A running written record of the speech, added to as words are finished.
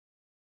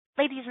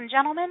Ladies and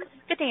gentlemen,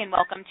 good day and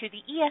welcome to the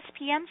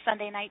ESPN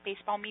Sunday Night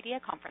Baseball Media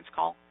Conference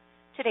Call.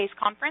 Today's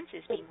conference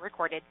is being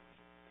recorded.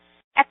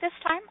 At this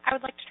time, I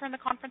would like to turn the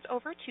conference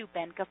over to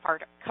Ben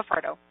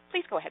Cafardo.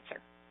 Please go ahead, sir.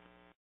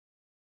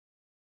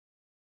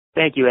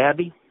 Thank you,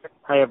 Abby.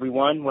 Hi,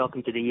 everyone.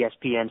 Welcome to the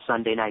ESPN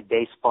Sunday Night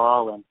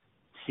Baseball and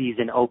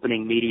season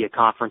opening media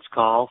conference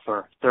call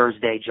for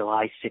Thursday,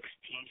 July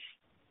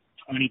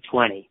 16th,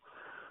 2020.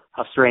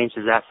 How strange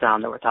does that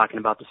sound that we're talking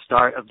about the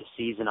start of the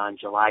season on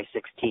July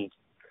 16th?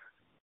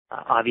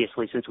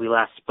 Obviously, since we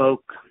last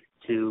spoke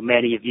to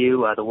many of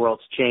you, the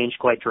world's changed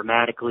quite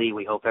dramatically.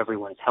 We hope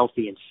everyone is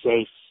healthy and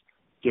safe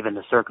given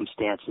the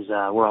circumstances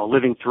we're all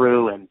living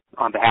through. And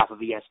on behalf of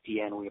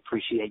ESPN, we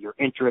appreciate your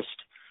interest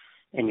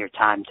and your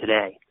time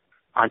today.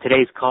 On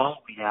today's call,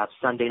 we have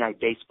Sunday Night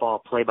Baseball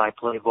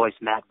play-by-play voice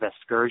Matt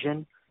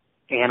Vasgersian,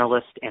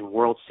 analyst and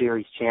World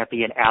Series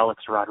champion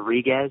Alex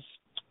Rodriguez,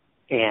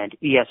 and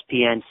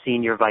ESPN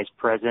Senior Vice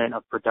President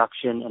of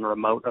Production and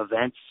Remote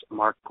Events,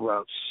 Mark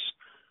Gross.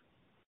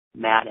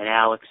 Matt and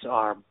Alex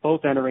are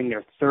both entering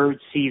their third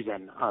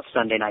season of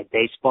Sunday Night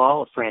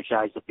Baseball, a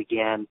franchise that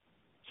began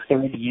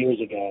 30 years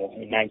ago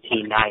in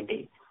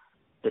 1990.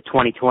 The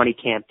 2020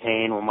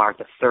 campaign will mark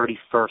the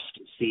 31st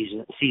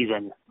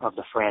season of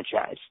the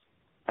franchise.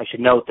 I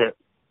should note that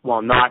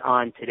while not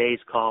on today's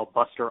call,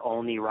 Buster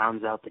Olney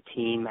rounds out the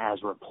team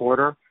as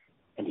reporter,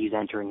 and he's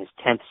entering his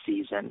 10th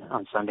season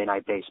on Sunday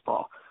Night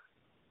Baseball.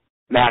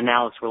 Matt and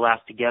Alex were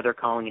last together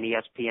calling an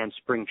ESPN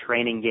spring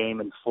training game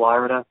in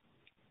Florida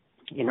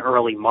in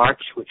early March,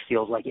 which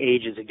feels like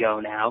ages ago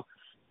now,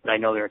 but I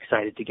know they're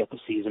excited to get the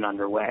season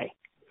underway.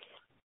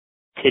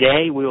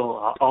 Today, we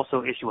will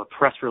also issue a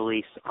press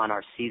release on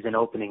our season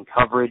opening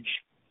coverage,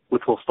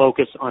 which will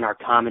focus on our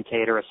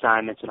commentator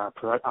assignments and our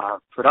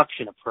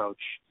production approach,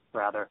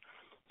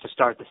 to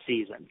start the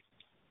season.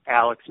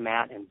 Alex,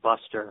 Matt, and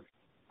Buster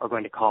are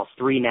going to call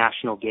 3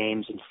 national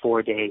games in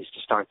 4 days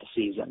to start the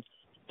season.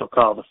 They'll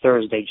call the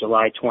Thursday,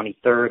 July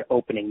 23rd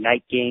opening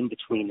night game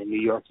between the New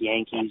York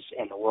Yankees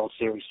and the World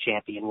Series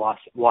champion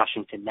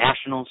Washington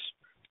Nationals.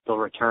 They'll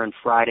return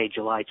Friday,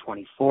 July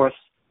 24th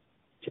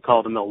to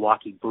call the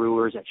Milwaukee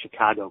Brewers at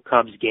Chicago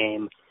Cubs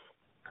game.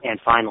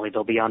 And finally,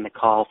 they'll be on the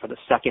call for the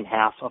second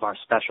half of our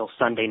special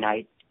Sunday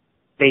night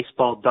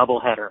baseball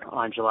doubleheader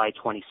on July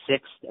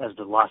 26th as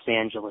the Los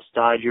Angeles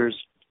Dodgers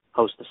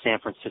host the San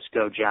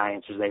Francisco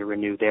Giants as they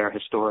renew their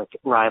historic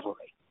rivalry.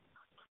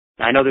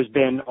 Now, I know there's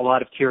been a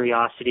lot of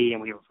curiosity,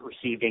 and we've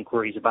received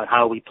inquiries about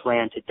how we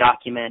plan to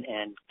document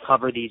and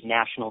cover these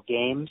national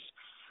games.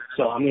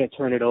 So I'm going to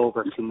turn it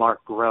over to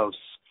Mark Gross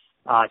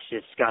to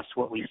discuss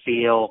what we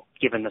feel,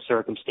 given the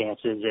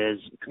circumstances, is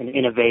an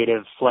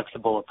innovative,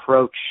 flexible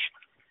approach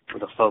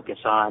with a focus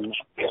on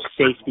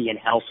safety and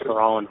health for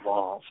all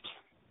involved.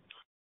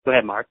 Go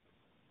ahead, Mark.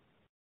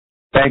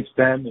 Thanks,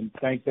 Ben, and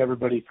thanks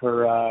everybody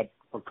for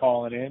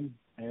calling in.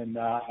 And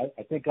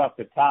I think off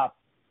the top,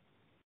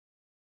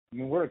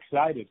 we're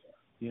excited.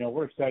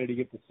 We're excited to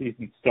get the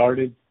season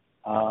started.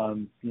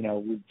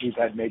 We've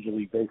had Major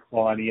League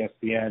Baseball on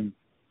ESPN,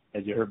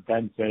 as you heard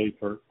Ben say,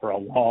 for a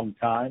long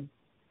time.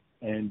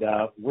 And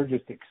we're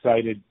just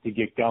excited to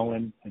get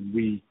going, and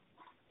we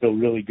feel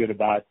really good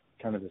about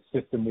kind of the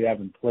system we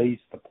have in place,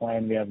 the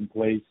plan we have in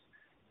place,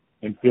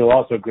 and feel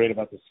also great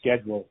about the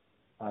schedule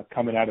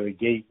coming out of the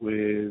gate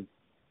with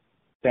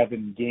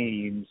 7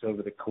 games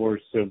over the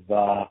course of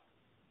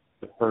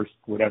the first,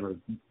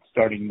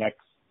 starting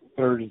next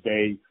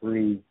Thursday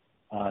through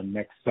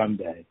next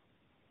Sunday.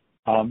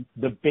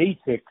 The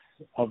basics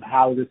of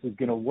how this is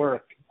going to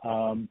work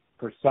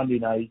for Sunday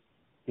night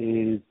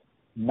is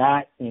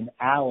Matt and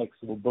Alex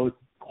will both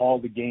call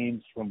the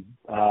games from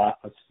a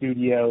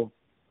studio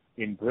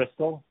in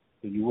Bristol.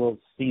 So you will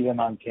see them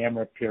on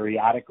camera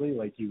periodically,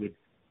 like you would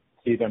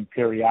see them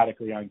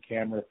periodically on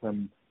camera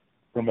from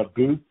a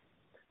booth.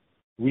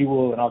 We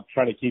will, and I'll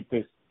try to keep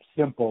this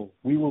simple,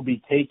 we will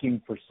be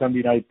taking, for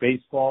Sunday Night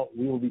Baseball,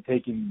 we will be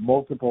taking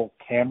multiple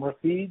camera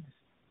feeds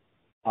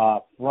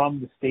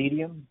from the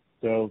stadium.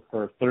 So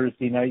for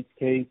Thursday night's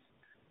case,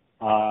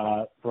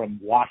 from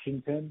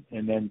Washington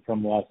and then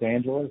from Los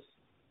Angeles.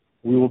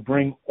 We will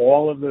bring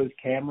all of those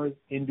cameras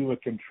into a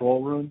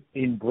control room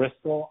in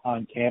Bristol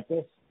on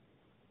campus,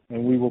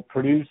 and we will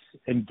produce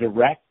and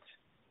direct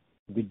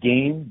the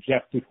game.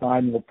 Jeff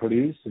Dufine will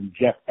produce, and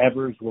Jeff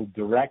Evers will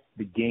direct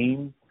the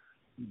game,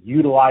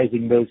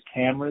 utilizing those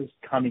cameras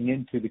coming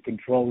into the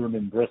control room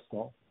in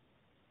Bristol.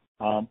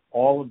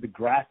 All of the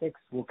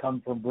graphics will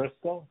come from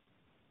Bristol.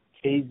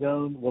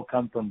 K-Zone will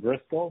come from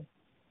Bristol.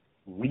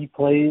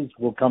 Replays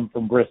will come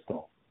from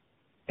Bristol.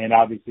 And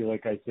obviously,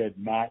 like I said,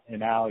 Matt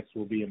and Alex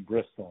will be in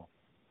Bristol.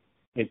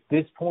 At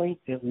this point,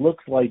 it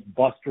looks like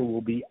Buster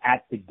will be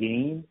at the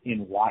game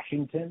in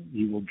Washington.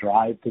 He will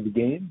drive to the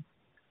game.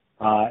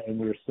 And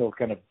we're still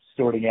kind of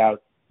sorting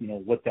out,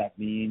 what that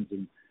means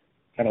and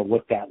kind of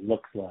what that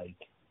looks like.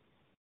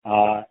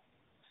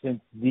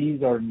 Since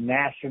these are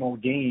national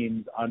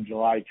games on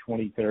July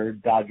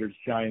 23rd,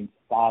 Dodgers-Giants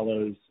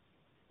follows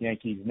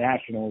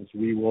Yankees-Nationals,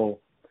 we will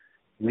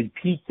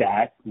repeat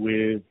that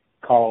with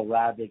Carl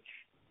Ravitch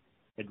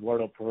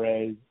Eduardo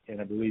Perez,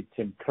 and I believe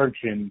Tim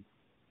Kirchin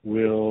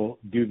will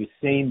do the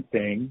same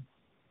thing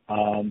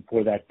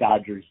for that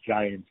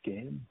Dodgers-Giants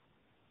game.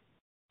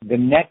 The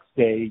next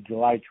day,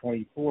 July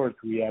 24th,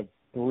 we have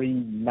 3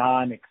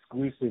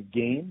 non-exclusive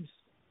games,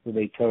 so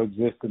they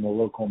coexist in the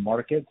local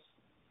markets.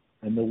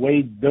 And the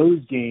way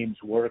those games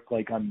work,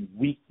 like on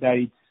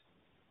weeknights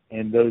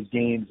and those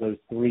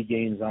 3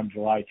 games on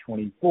July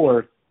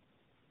 24th,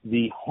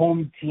 the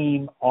home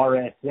team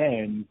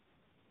RSN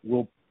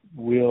will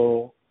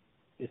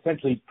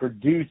essentially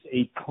produce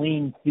a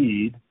clean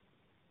feed.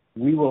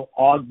 We will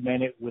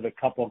augment it with a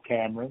couple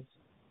cameras.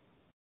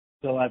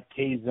 Still have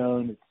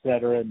K-Zone, et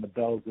cetera, and the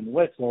bells and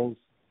whistles.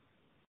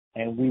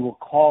 And we will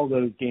call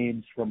those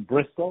games from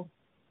Bristol.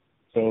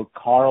 So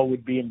Carl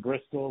would be in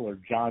Bristol, or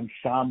John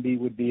Shambi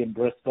would be in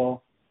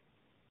Bristol,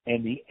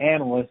 and the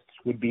analysts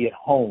would be at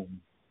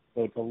home.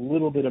 So it's a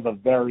little bit of a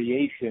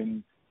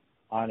variation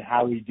on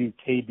how we do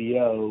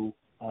KBO,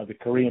 the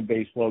Korean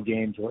baseball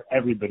games, where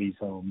everybody's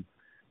home.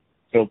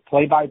 So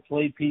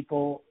play-by-play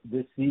people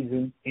this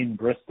season in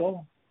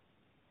Bristol,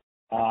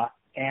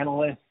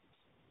 analysts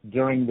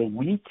during the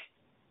week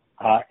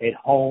at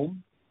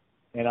home,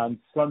 and on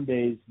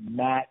Sundays,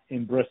 Matt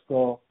in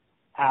Bristol,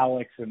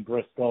 Alex in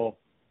Bristol,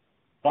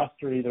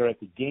 Buster either at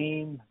the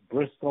game,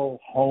 Bristol,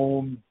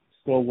 home,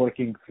 still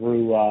working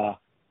through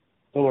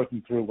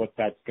what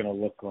that's going to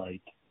look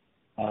like.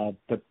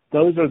 But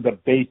those are the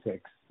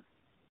basics.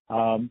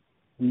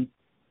 The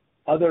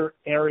other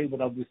area that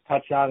I'll just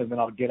touch on, and then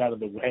I'll get out of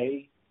the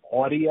way,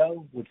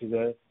 audio, which is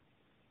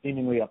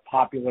seemingly a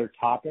popular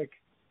topic.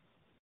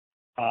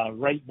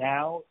 Right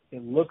now,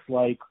 it looks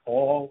like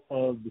all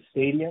of the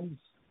stadiums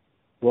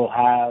will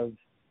have,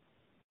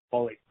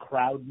 call it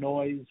crowd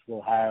noise,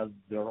 will have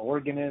their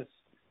organist,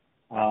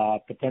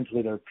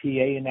 potentially their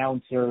PA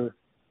announcer,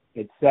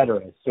 et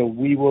cetera. So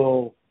we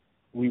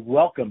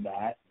welcome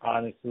that,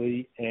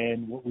 honestly,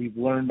 and what we've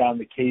learned on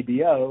the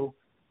KBO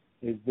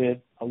is that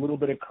a little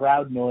bit of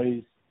crowd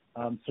noise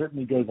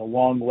certainly goes a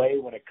long way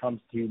when it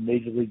comes to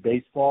Major League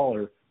Baseball,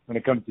 or when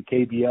it comes to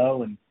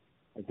KBO, and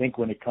I think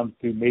when it comes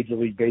to Major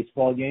League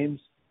Baseball games.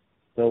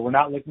 So we're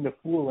not looking to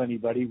fool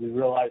anybody. We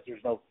realize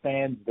there's no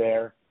fans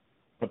there,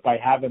 but by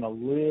having a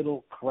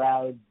little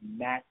crowd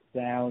mat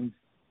sound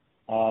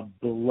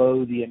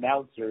below the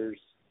announcers,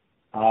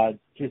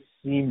 just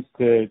seems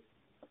to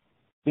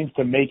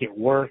make it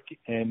work,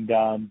 and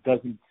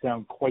doesn't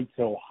sound quite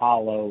so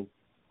hollow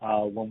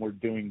when we're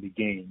doing the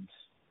games.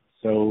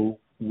 So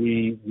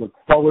we look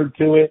forward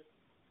to it.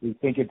 We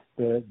think it's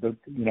the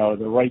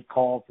right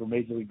call for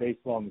Major League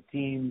Baseball and the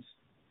teams,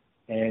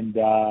 and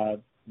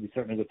we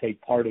certainly will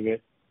take part in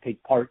it,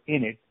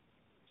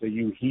 so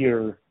you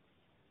hear,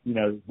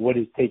 what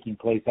is taking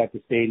place at the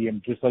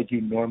stadium, just like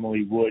you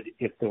normally would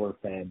if there were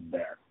fans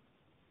there.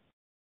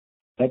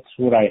 That's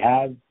what I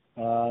have.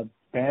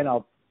 Ben,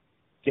 I'll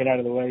get out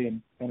of the way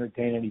and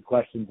entertain any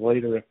questions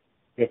later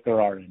if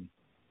there are any.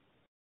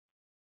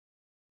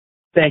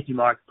 Thank you,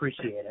 Mark.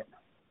 Appreciate it.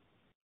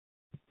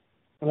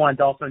 I wanted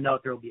to also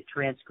note there will be a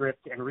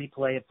transcript and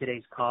replay of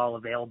today's call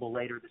available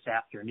later this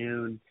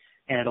afternoon,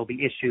 and it'll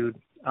be issued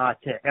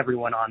to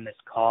everyone on this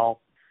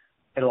call.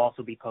 It'll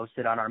also be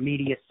posted on our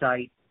media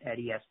site at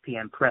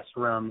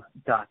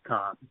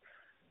espnpressroom.com.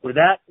 With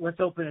that, let's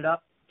open it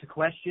up to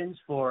questions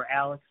for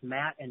Alex,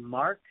 Matt, and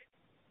Mark.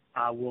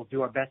 We'll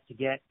do our best to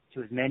get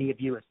to as many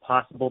of you as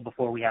possible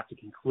before we have to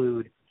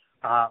conclude.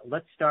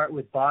 Let's start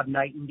with Bob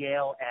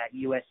Nightingale at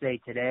USA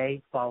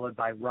Today, followed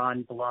by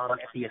Ron Blum at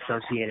the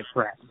Associated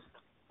Press.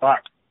 Bob.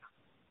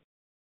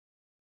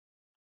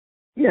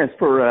 Yes,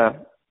 for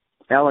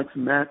Alex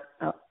and Matt,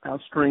 how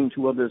strange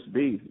will this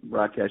be,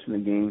 broadcasting the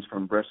games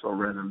from Bristol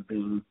rather than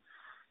being,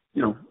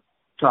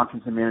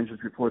 talking to managers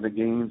before the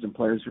games and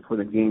players before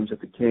the games at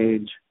the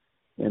cage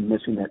and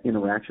missing that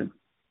interaction?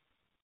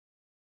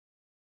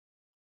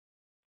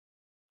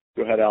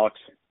 Go ahead, Alex.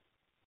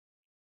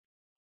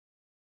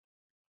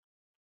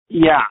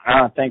 Yeah,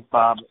 thanks,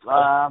 Bob.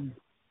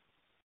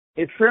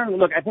 It's certainly,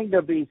 look, I think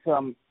there'll be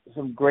some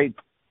great,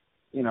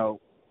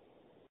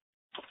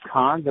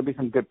 cons. There'll be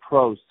some good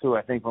pros, too,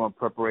 I think, from a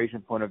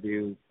preparation point of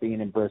view,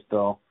 being in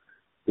Bristol,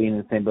 being in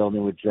the same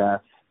building with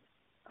Jeff,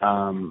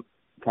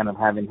 kind of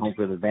having home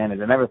field advantage.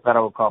 I never thought I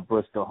would call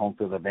Bristol home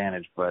field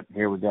advantage, but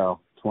here we go,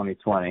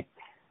 2020.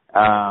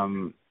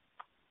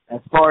 As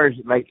far as,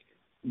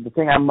 the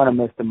thing I'm going to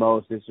miss the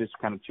most is just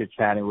kind of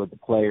chit-chatting with the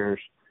players,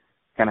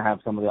 kind of have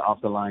some of the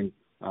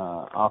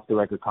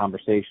off-the-record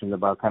conversations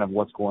about kind of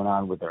what's going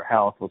on with their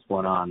health, what's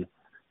going on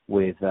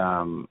with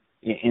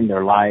in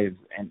their lives,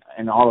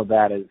 and all of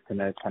that is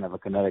kind of a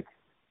kinetic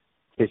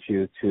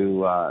tissue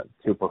to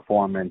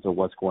performance or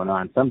what's going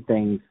on. Some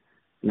things,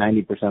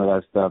 90% of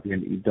that stuff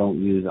you don't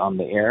use on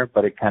the air,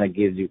 but it kind of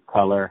gives you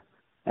color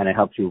and it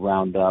helps you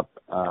round up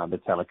the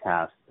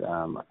telecast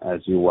as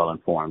you're well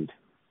informed.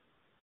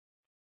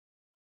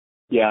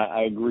 Yeah,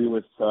 I agree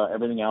with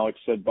everything Alex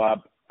said,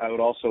 Bob. I would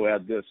also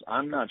add this.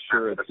 I'm not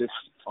sure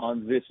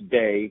on this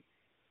day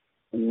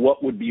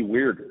what would be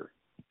weirder,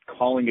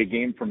 calling a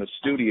game from a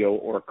studio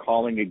or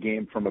calling a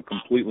game from a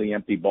completely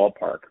empty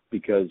ballpark,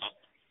 because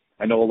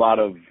I know a lot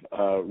of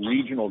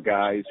regional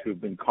guys who've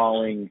been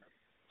calling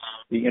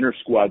the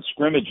inter-squad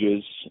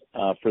scrimmages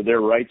for their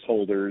rights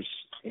holders,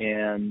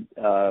 and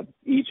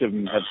each of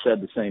them have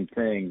said the same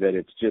thing, that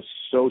it's just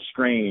so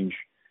strange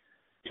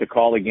to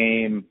call a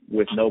game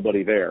with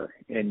nobody there.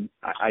 And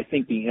I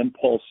think the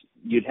impulse,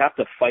 you'd have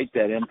to fight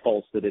that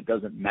impulse that it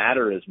doesn't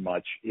matter as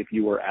much if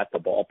you were at the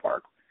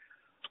ballpark.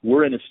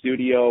 We're in a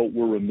studio.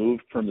 We're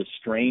removed from the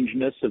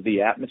strangeness of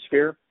the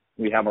atmosphere.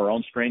 We have our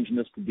own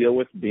strangeness to deal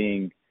with,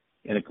 being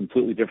in a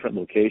completely different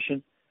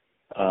location.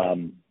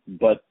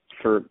 But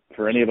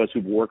for any of us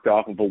who've worked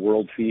off of a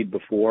world feed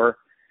before,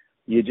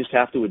 you just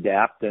have to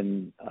adapt.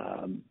 And,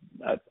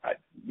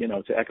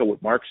 to echo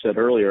what Mark said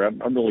earlier,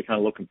 I'm really kind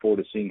of looking forward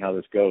to seeing how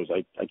this goes.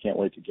 I can't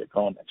wait to get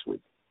going next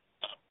week.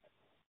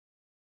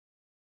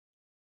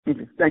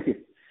 Okay, thank you.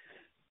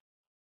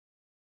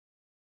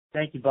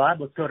 Thank you, Bob.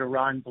 Let's go to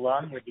Ron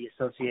Blum with the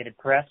Associated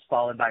Press,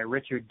 followed by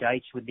Richard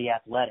Deitch with The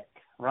Athletic.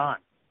 Ron.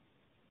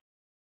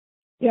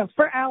 Yeah,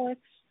 for Alex,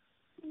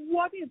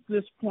 what at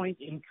this point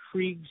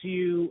intrigues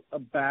you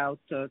about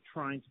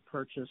trying to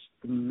purchase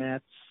the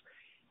Mets?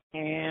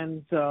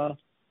 And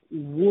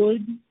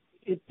would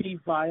it be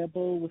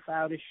viable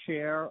without a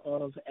share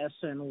of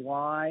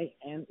SNY?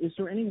 And is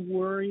there any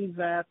worry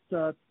that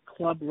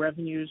club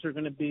revenues are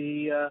going to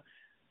be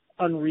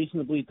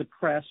unreasonably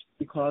depressed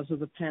because of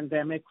the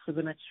pandemic for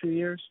the next few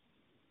years?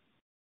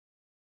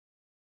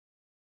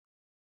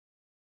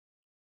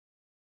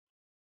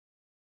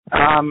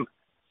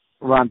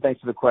 Ron, thanks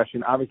for the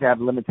question. Obviously, I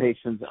have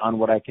limitations on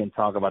what I can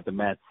talk about the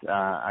Mets.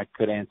 I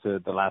could answer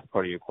the last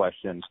part of your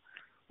question,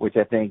 which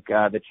I think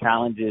the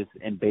challenges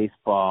in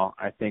baseball,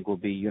 I think, will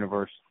be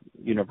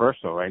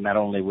universal, right? Not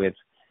only with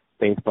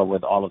baseball,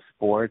 with all of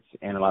sports,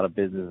 and a lot of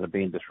businesses are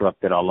being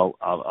disrupted all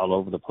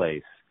over the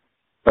place.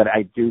 But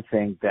I do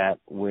think that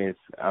with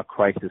a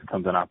crisis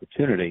comes an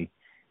opportunity,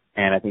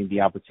 and I think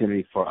the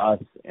opportunity for us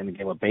in the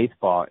game of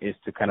baseball is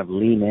to kind of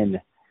lean in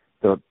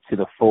to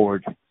the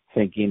forward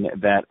thinking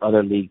that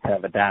other leagues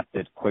have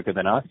adapted quicker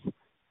than us.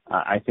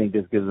 I think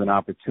this gives an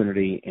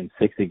opportunity in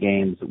 60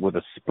 games with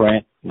a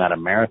sprint, not a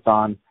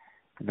marathon,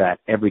 that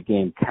every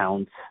game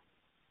counts,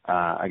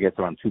 I guess,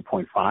 around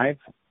 2.5.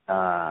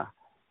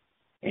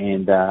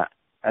 And I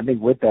think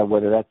with that,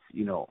 whether that's,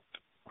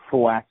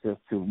 full access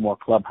to more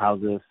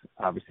clubhouses,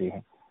 obviously,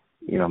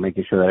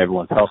 making sure that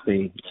everyone's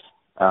healthy,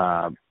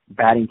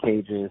 batting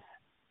cages,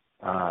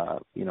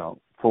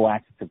 full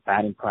access to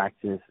batting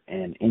practice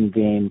and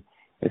in-game.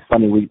 It's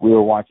funny, we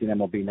were watching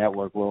MLB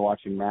Network. We were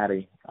watching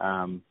Matty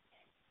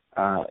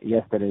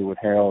yesterday with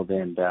Harold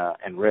and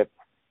Rip.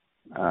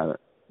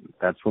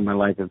 That's where my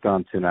life has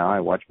gone to now. I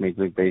watch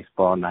Major League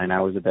Baseball 9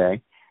 hours a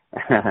day.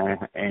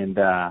 And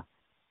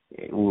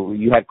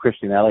you had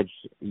Christian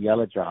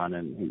Yelich on,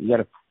 and he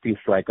had a few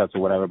strikeouts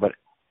or whatever, but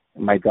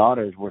my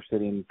daughters were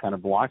sitting kind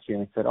of watching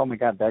and said, oh, my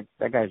God,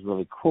 that guy's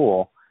really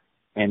cool.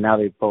 And now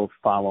they both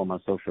follow him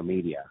on social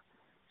media.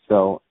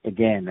 So,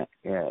 again,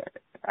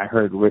 I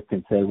heard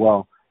Ripken say,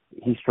 well,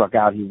 he struck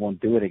out, he won't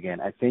do it again.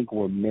 I think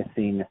we're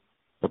missing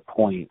the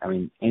point. I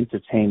mean,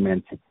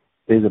 entertainment,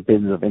 there's a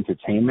business of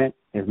entertainment.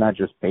 It's not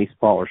just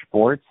baseball or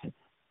sports.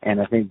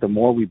 And I think the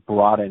more we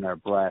broaden our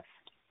breadth,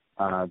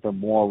 the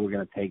more we're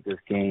going to take this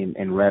game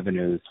in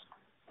revenues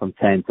from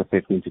 10 to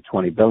 15 to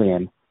 20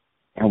 billion.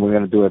 And we're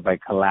going to do it by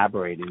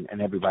collaborating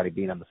and everybody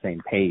being on the same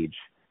page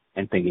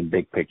and thinking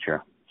big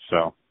picture.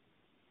 So.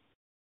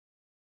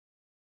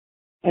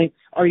 And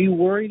are you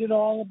worried at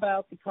all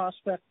about the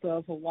prospect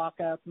of a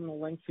lockout and a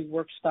lengthy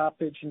work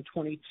stoppage in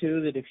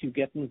 22, that if you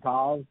get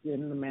involved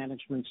in the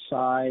management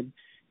side,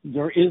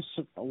 there is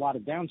a lot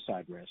of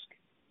downside risk?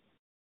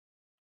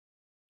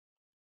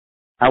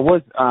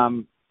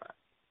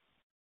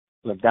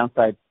 Look,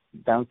 downside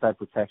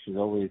protection is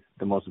always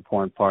the most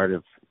important part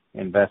of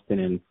investing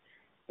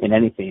in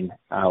anything.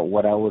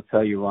 What I will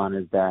tell you, Ron,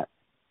 is that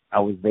I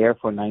was there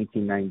for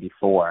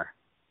 1994.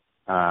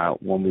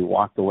 When we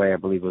walked away, I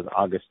believe it was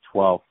August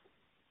 12th.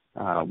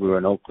 We were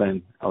in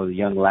Oakland. I was a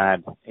young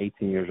lad,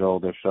 18 years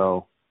old or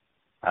so.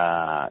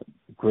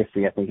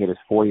 Griffey, I think, hit his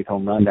 40th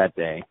home run that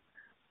day.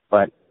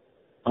 But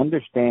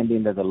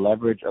understanding that the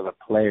leverage of the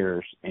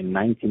players in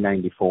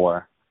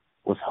 1994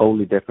 was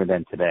wholly different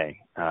than today.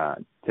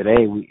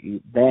 Today,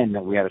 we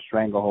had a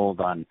stranglehold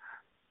on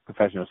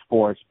professional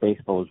sports.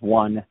 Baseball was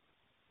one.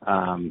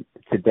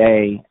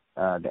 Today,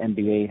 the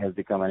NBA has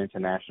become an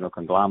international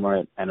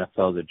conglomerate.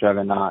 NFL is a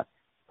juggernaut.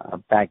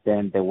 Back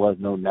then, there was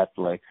no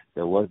Netflix,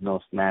 there was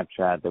no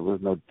Snapchat, there was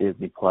no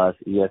Disney Plus,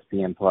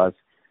 ESPN Plus,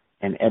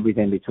 and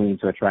everything between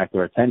to attract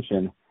their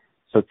attention.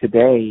 So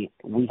today,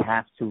 we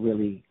have to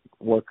really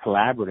work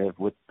collaborative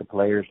with the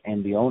players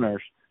and the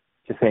owners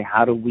to say,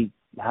 how do we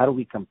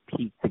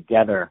compete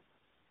together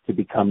to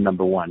become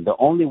number one? The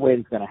only way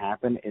it's going to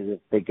happen is if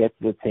they get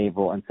to the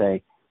table and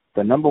say,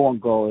 the number one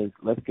goal is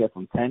let's get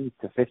from $10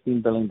 to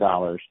 $15 billion,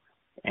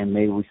 and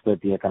maybe we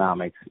split the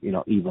economics,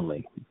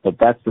 evenly. But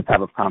that's the type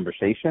of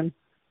conversation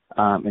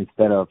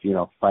instead of,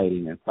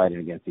 fighting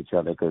against each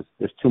other, because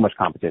there's too much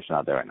competition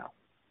out there right now.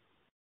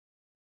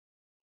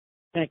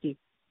 Thank you.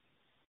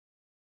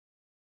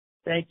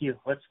 Thank you.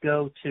 Let's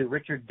go to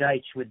Richard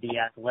Deitch with The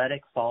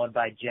Athletic, followed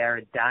by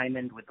Jared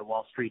Diamond with the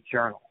Wall Street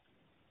Journal.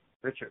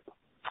 Richard.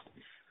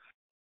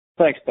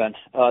 Thanks, Ben.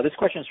 This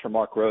question is for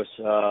Mark Gross.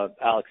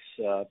 Alex,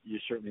 you're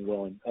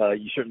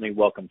certainly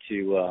welcome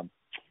to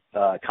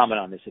comment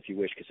on this if you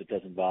wish, because it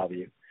does involve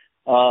you.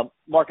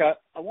 Mark,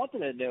 I wanted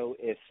to know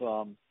if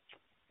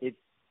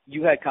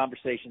you had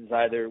conversations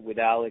either with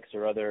Alex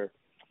or other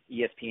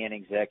ESPN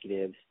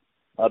executives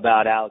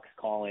about Alex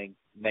calling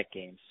Met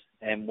games,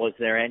 and was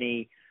there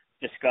any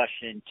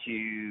discussion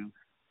to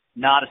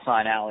not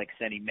assign Alex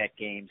any Met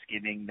games,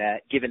 given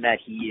that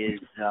he is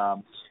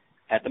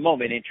at the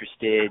moment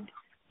interested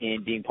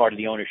in being part of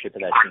the ownership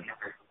of that team?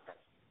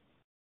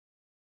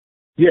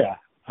 Yeah,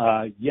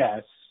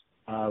 yes,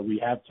 we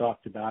have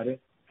talked about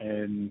it,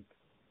 and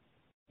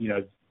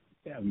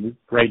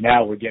right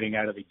now we're getting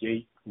out of the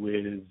gate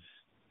with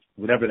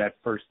whatever that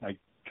first night.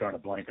 Trying to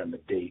blank on the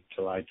date,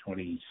 July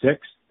 26th,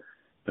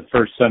 the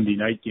first Sunday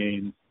night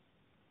game.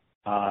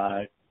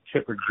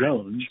 Chipper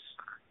Jones,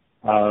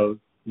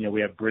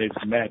 we have Braves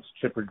Mets.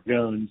 Chipper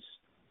Jones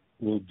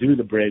will do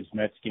the Braves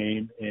Mets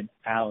game, and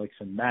Alex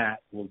and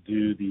Matt will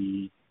do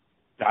the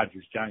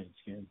Dodgers Giants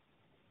game.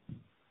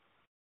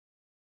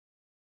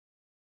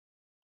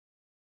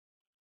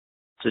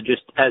 So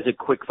just as a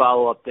quick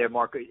follow-up there,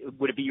 Mark,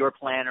 would it be your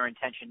plan or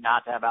intention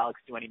not to have Alex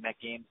do any Met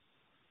games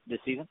this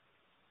season?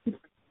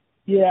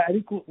 Yeah, I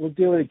think we'll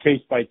deal with it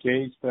case by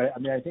case. But,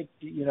 I think,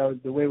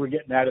 the way we're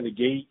getting out of the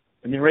gate,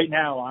 right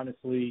now,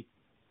 honestly,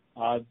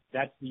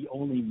 that's the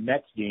only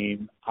Mets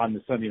game on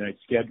the Sunday night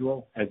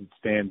schedule as it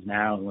stands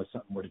now, unless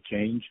something were to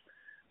change.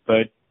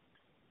 But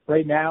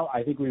right now,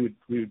 I think we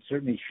would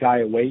certainly shy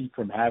away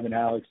from having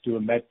Alex do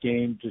a Met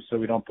game just so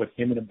we don't put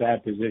him in a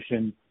bad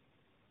position,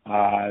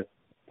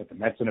 put the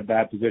Mets in a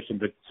bad position,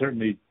 but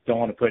certainly don't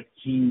want to put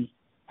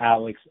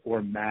Alex,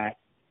 or Matt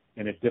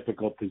in a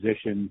difficult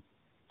position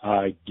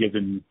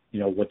given,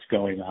 what's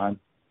going on.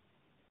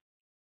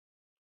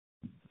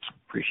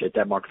 Appreciate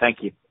that, Mark. Thank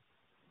you.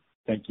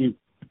 Thank you.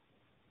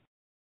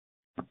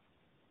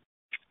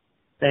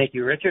 Thank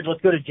you, Richard.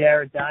 Let's go to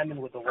Jared Diamond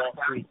with the Wall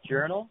Street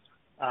Journal,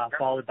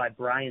 followed by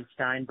Brian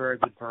Steinberg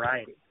with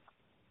Variety.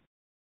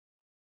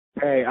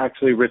 Hey,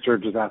 actually,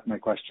 Richard just asked my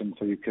question,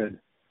 so you can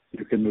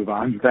move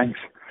on. Thanks.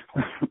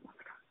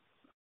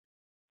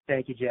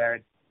 Thank you,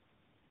 Jared.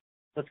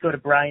 Let's go to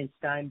Brian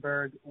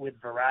Steinberg with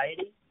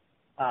Variety,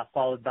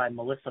 followed by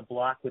Melissa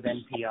Block with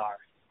NPR.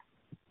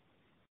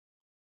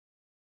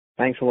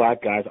 Thanks a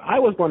lot, guys. I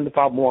was wanting to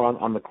follow up more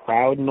on the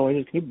crowd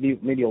noises. Can you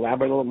maybe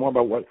elaborate a little more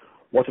about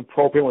what's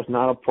appropriate, what's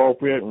not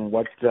appropriate, and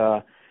what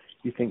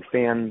you think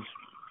fans,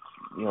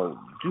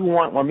 do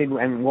want, or maybe,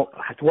 and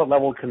to what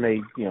level can they,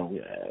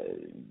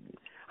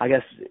 I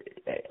guess,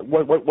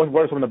 what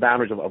are some of the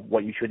boundaries of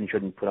what you should and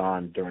shouldn't put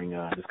on during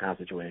this kind of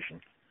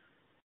situation?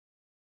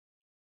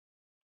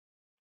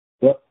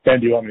 Well, Ben,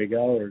 do you want me to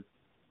go? Or?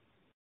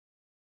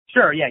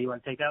 Sure. Yeah, you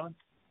want to take that one?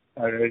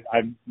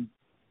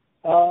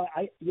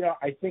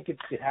 I think it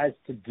has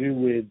to do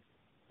with,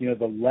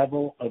 the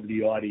level of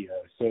the audio.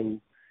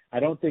 So I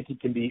don't think it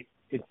can be,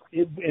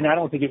 and I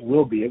don't think it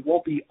will be. It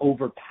won't be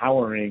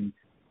overpowering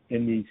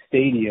in these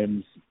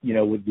stadiums,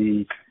 with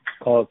the,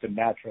 call it the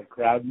natural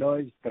crowd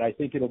noise, but I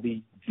think it'll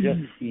be just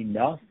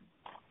enough.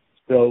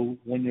 So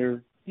when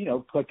you're,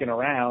 clicking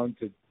around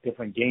to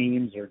different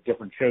games or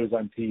different shows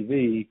on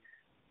TV,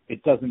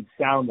 it doesn't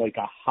sound like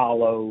a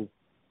hollow,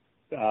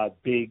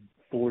 big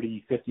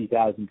 40,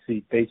 50,000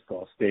 seat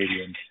baseball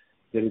stadium.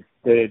 That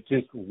it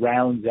just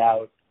rounds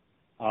out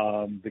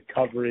the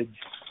coverage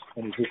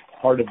and is just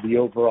part of the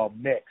overall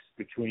mix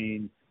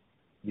between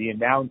the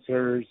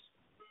announcers.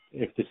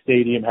 If the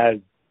stadium has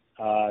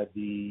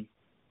the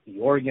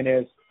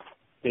organist,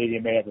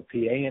 stadium may have a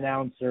PA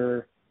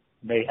announcer,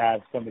 may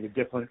have some of the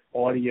different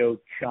audio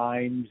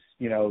chimes,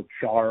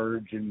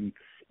 charge and,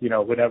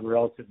 whatever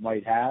else it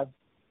might have.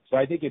 So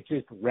I think it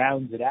just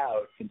rounds it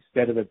out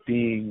instead of it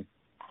being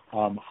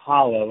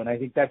hollow. And I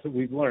think that's what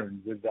we've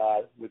learned with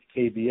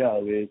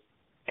KBO is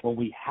when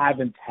we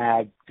haven't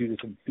had, due to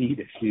some feed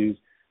issues,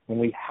 when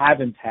we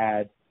haven't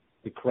had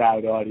the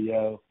crowd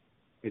audio,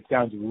 it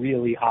sounds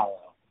really hollow.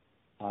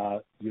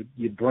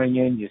 You bring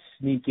in, you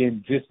sneak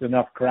in just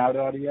enough crowd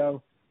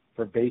audio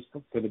for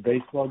the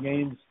baseball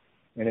games,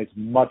 and it's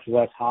much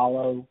less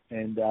hollow.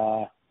 And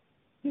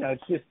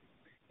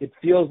it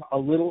feels a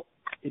little.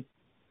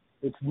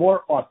 It's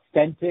more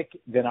authentic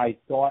than I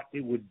thought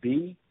it would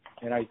be,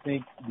 and I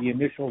think the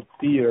initial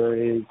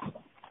fear is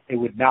it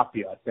would not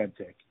be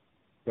authentic,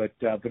 but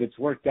it's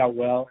worked out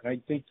well, and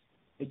I think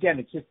again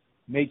it just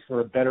makes for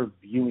a better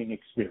viewing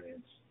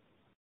experience.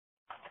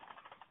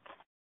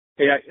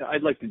 Hey,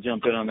 I'd like to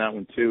jump in on that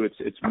one too.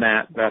 It's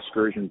Matt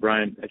Vasgersian,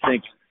 Brian. I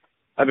think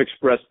I've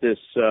expressed this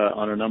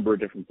on a number of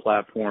different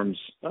platforms.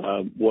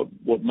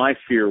 What my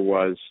fear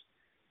was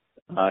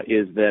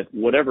is that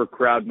whatever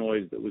crowd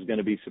noise that was going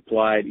to be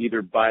supplied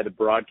either by the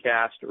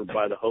broadcast or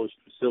by the host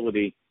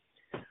facility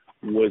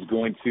was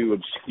going to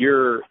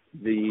obscure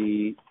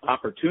the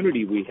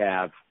opportunity we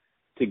have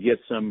to get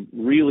some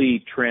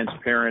really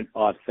transparent,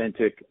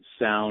 authentic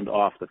sound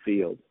off the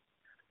field.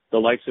 the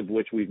likes of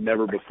which we've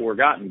never before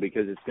gotten,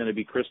 because it's going to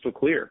be crystal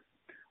clear.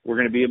 We're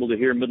going to be able to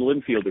hear middle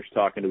infielders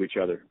talking to each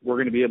other. We're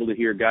going to be able to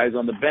hear guys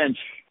on the bench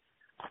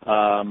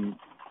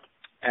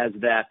as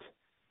that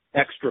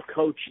extra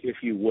coach, if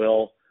you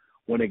will,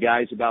 when a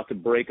guy's about to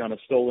break on a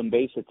stolen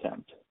base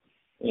attempt.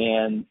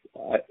 And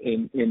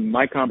in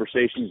my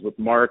conversations with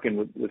Mark and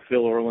with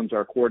Phil Orleans,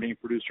 our coordinating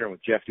producer, and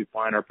with Jeff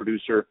Dufine, our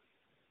producer,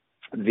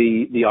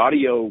 the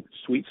audio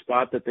sweet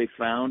spot that they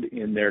found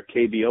in their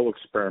KBO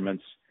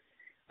experiments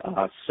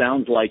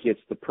sounds like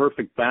it's the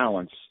perfect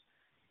balance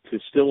to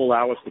still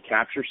allow us to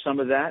capture some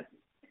of that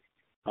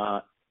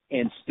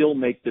and still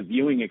make the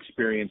viewing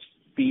experience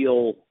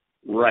feel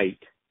right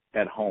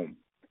at home.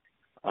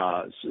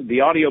 So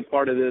the audio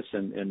part of this,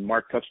 and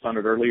Mark touched on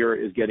it earlier,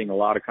 is getting a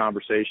lot of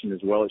conversation, as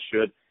well as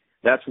should.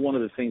 That's one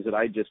of the things that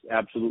I just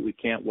absolutely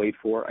can't wait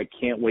for. I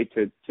can't wait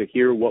to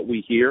hear what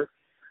we hear.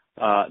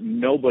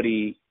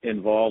 Nobody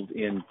involved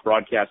in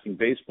broadcasting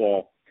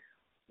baseball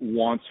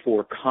wants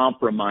for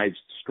compromised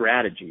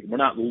strategy. We're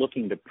not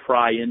looking to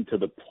pry into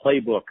the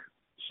playbook,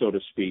 so to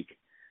speak,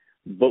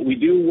 but we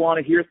do want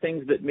to hear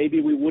things that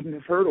maybe we wouldn't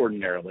have heard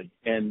ordinarily.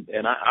 And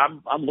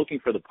I'm looking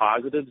for the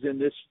positives in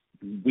this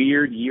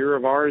weird year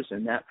of ours,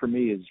 and that for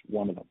me is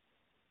one of them.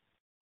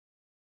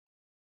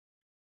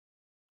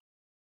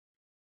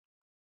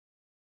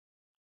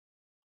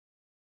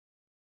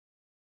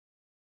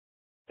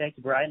 Thank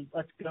you, Brian.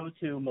 Let's go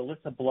to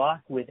Melissa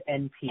Block with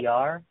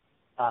NPR,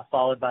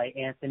 followed by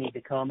Anthony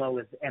DeComo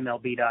with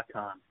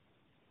MLB.com.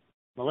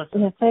 Melissa.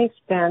 Yeah, thanks,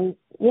 Ben.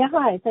 Yeah,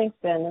 hi. Thanks,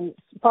 Ben. And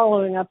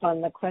following up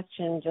on the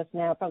question just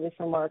now, probably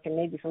for Mark and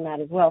maybe for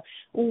Matt as well,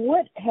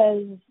 what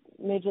has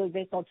Major League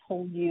Baseball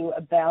told you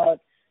about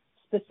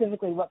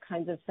specifically what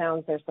kinds of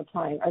sounds they're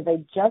supplying? Are they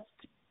just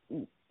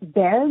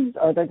beds?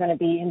 Are there going to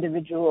be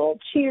individual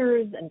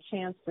cheers and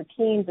chants for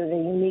teams? Are they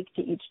unique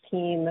to each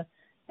team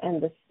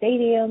and the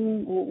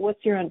stadium?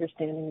 What's your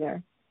understanding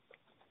there?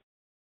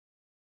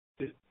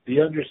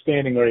 The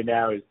understanding right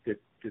now is that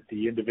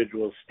the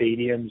individual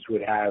stadiums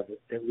would have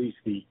at least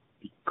we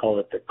call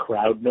it the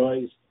crowd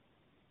noise.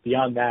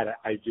 Beyond that,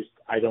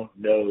 I don't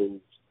know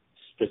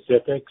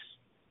specifics.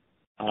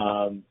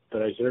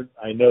 But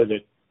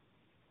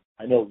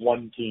I know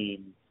one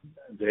team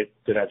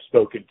that I've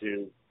spoken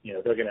to,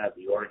 they're going to have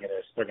the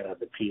organist, they're going to have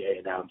the PA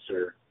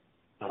announcer,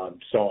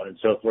 so on and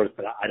so forth.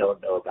 But I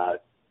don't know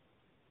about,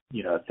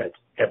 if that's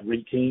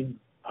every team.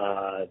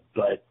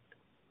 But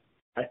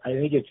I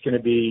think it's going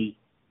to be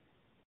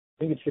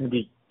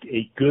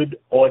a good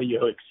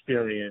audio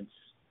experience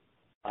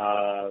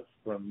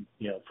from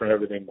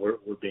everything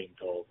we're being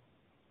told.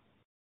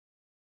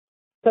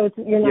 So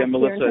you're not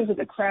Melissa, in terms of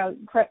the crowd.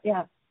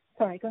 Yeah.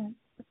 Sorry, go ahead.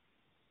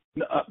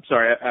 No,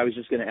 sorry, I was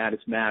just going to add,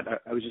 it's Matt.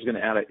 I was just going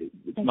to add,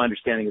 it's my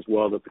understanding as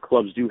well that the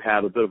clubs do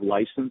have a bit of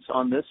license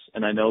on this,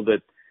 and I know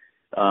that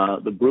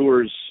the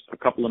Brewers a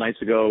couple of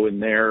nights ago in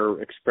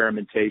their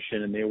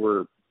experimentation, and they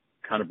were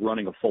kind of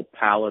running a full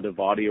palette of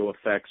audio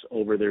effects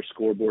over their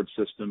scoreboard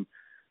system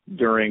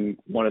during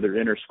one of their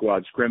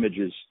inter-squad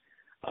scrimmages.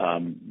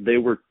 They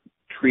were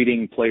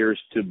treating players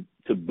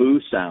to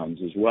boo sounds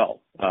as well.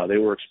 They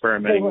were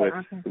experimenting with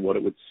what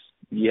it would,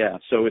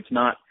 so it's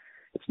not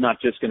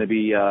just going to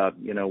be,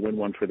 win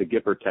one for the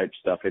Gipper type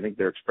stuff. I think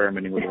they're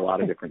experimenting with a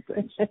lot of different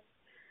things.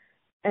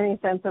 Any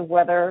sense of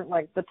whether,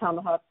 like, the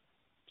Tomahawk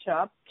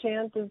Chop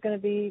chant is going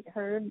to be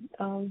heard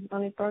on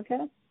these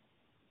broadcasts?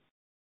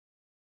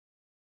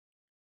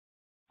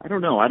 I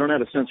don't know. I don't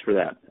have a sense for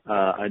that.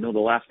 I know the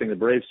last thing the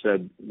Braves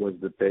said was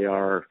that they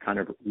are kind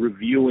of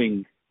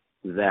reviewing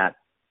that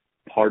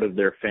part of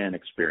their fan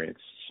experience.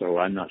 So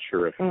I'm not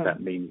sure if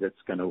that means it's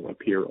going to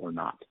appear or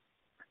not.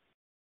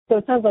 So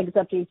it sounds like it's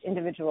up to each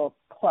individual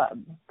club,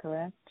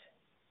 correct?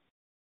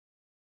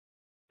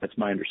 That's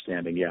my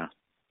understanding, yeah.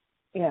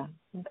 Yeah,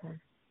 okay.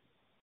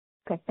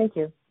 Okay, thank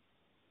you.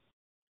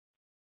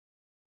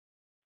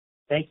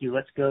 Thank you.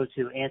 Let's go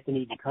to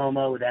Anthony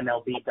DeComo with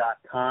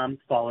MLB.com,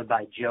 followed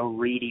by Joe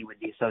Reedy with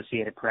the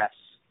Associated Press.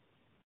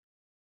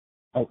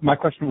 Oh, my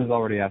question was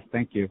already asked.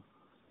 Thank you.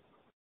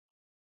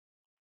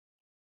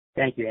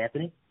 Thank you,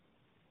 Anthony.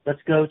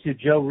 Let's go to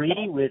Joe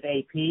Reedy with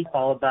AP,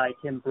 followed by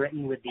Tim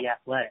Britton with The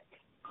Athletic.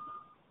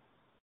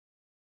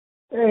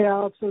 Hey,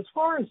 Alex, as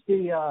far as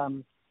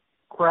the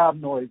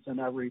crowd noise and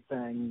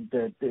everything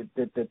that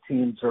the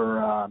teams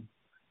are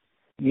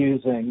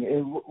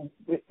using,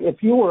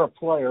 if you were a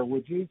player,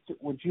 would you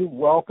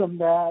welcome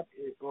that,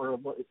 or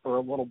a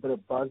little bit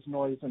of buzz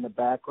noise in the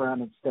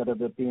background instead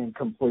of it being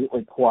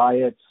completely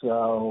quiet?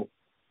 So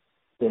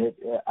that,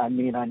 I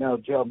know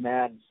Joe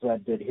Madden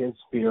said that his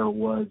fear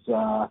was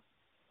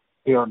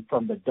hearing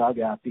from the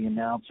dugout the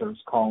announcers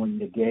calling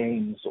the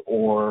games,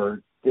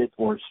 or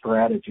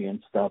strategy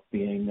and stuff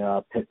being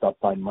picked up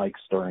by mics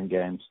during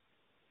games.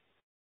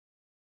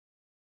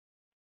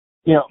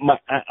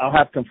 I'll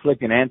have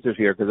conflicting answers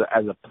here, because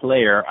as a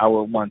player, I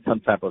would want some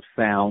type of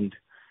sound.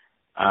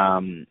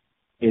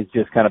 It's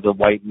just kind of the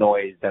white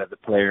noise that as a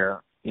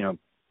player,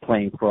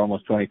 playing for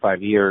almost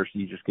 25 years,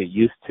 you just get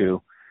used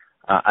to.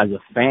 As a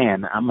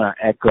fan, I'm going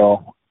to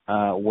echo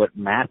what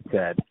Matt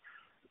said.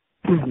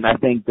 I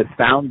think the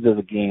sounds of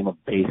the game of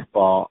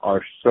baseball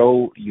are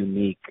so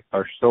unique,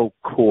 are so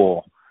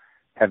cool,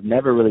 have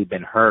never really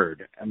been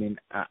heard. I mean,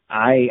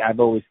 I've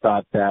always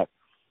thought that,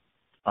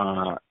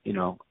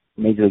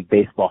 Major League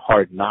Baseball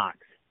Hard Knocks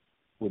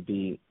would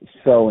be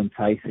so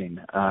enticing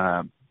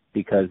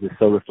because it's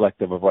so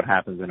reflective of what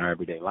happens in our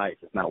everyday life.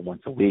 It's not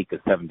once a week,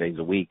 it's 7 days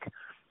a week.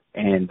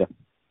 And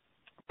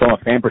from a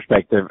fan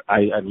perspective,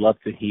 I'd love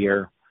to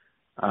hear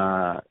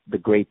the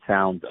great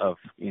sound of,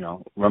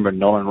 remember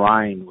Nolan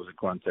Ryan was a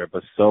grunter,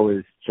 but so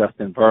is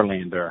Justin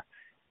Verlander,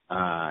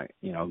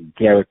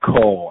 Garrett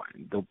Cole,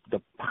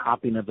 the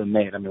popping of the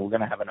mitt. I mean, we're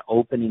going to have an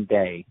opening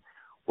day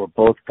where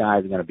both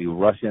guys are going to be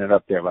rushing it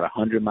up there about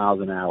 100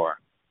 miles an hour.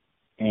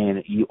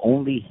 And you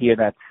only hear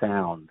that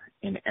sound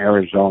in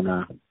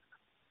Arizona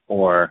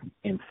or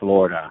in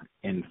Florida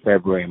in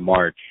February,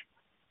 March,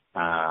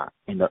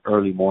 in the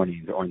early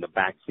mornings or in the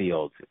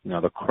backfields,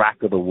 the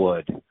crack of the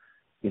wood.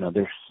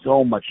 There's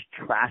so much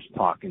trash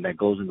talking that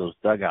goes in those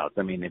dugouts.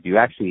 I mean, if you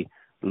actually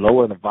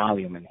lower the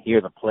volume and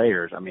hear the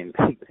players, I mean,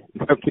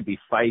 there could be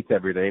fights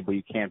every day, but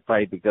you can't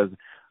fight because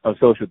of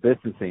social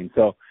distancing.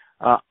 So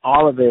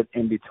all of it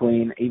in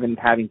between, even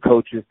having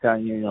coaches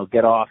telling you,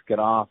 get off,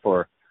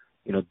 or,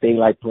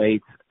 daylight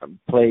plays,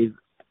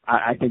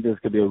 I think this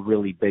could be a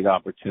really big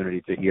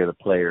opportunity to hear the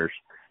players.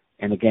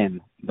 And again,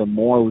 the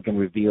more we can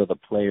reveal the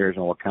players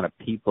and what kind of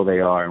people they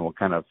are and what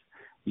kind of,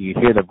 you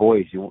hear the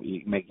voice,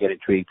 you may get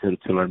intrigued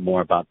to learn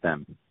more about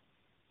them.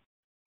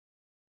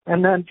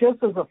 And then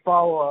just as a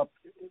follow-up,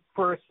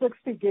 for a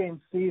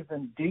 60-game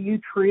season, do you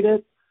treat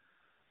it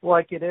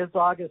like it is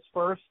August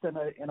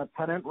 1st in a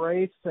pennant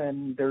race,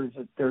 and there's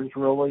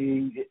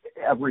really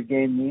every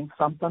game means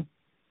something?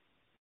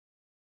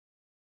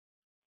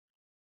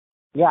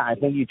 Yeah, I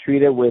think you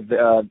treat it with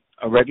a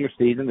regular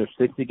season. There's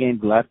 60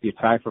 games left. You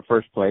tie for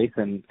first place,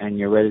 and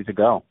you're ready to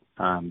go.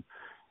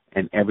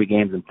 And every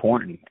game's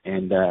important.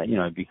 And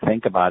if you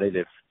think about it,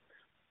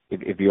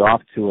 if you're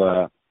off to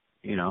a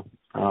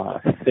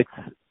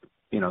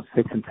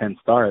 6-10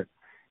 start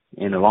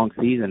in a long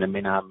season, it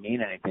may not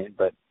mean anything.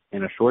 But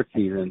in a short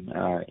season,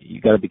 you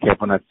got to be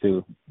careful not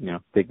to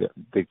dig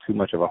too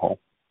much of a hole.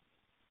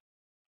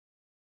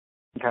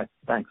 Okay,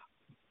 thanks.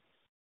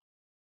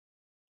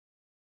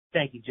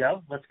 Thank you,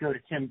 Joe. Let's go to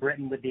Tim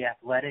Britton with The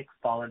Athletic,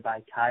 followed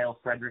by Kyle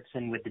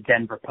Fredrickson with the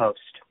Denver Post.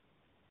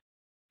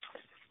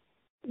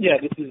 Yeah,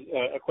 this is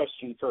a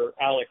question for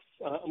Alex.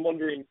 I'm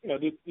wondering,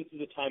 this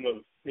is a time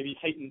of maybe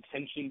heightened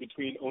tension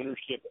between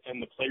ownership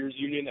and the players'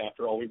 union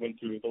after all we went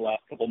through the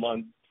last couple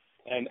months.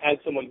 And as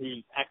someone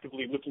who's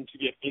actively looking to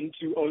get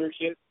into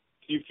ownership,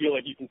 do you feel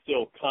like you can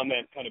still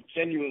comment kind of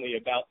genuinely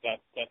about that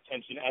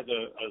tension as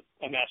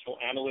a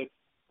national analyst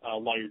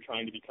while you're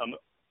trying to become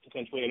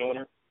potentially an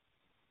owner?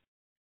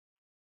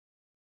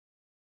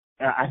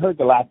 I heard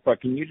the last part.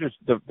 Can you just,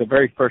 the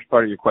very first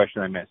part of your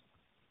question I missed?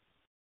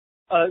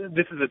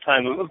 This is a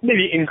time of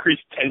maybe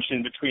increased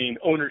tension between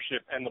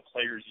ownership and the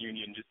players'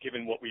 union, just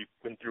given what we've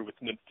been through with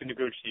the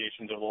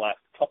negotiations over the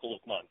last couple of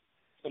months.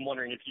 So I'm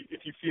wondering if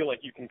you feel like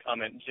you can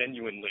comment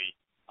genuinely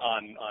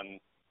on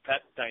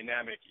that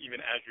dynamic, even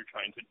as you're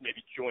trying to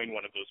maybe join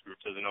one of those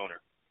groups as an owner.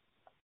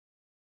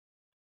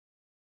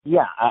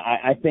 Yeah,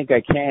 I think I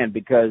can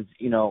because,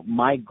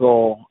 my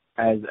goal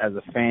as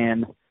a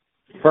fan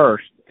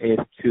first is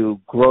to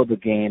grow the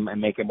game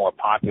and make it more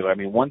popular. I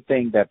mean, one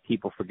thing that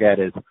people forget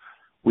is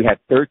we had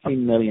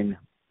 13 million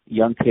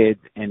young kids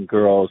and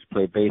girls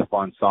play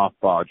baseball and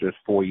softball just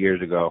 4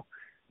 years ago.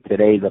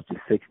 Today's up to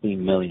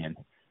 16 million.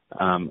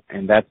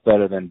 And that's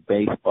better than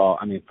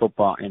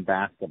football and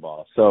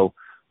basketball. So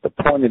the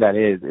point of that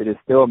is it is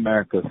still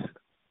America's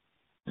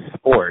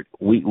sport.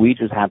 We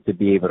just have to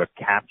be able to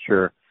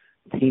capture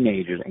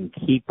teenagers and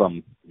keep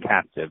them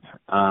captive.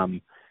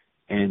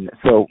 And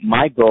so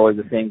my goal is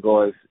the same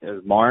goal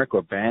as Mark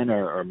or Ben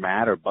or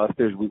Matt or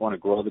Buster's. We want to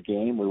grow the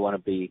game. We want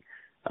to be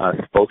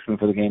spokesman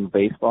for the game of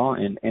baseball.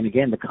 And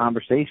again, the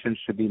conversation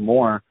should be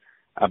more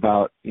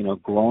about,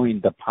 growing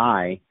the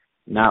pie,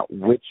 not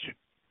which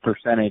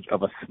percentage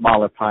of a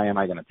smaller pie am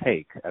I going to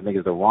take. I think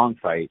it's the wrong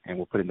fight, and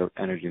we're putting the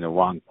energy in the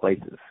wrong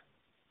places.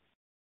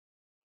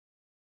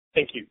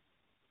 Thank you.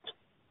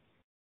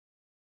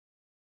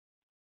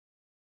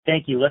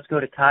 Thank you. Let's go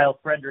to Kyle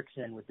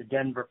Fredrickson with the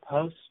Denver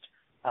Post,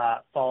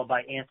 followed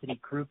by Anthony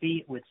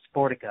Krupe with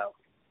Sportico.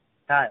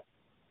 Kyle.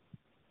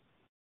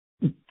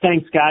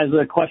 Thanks, guys.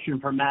 A question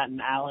for Matt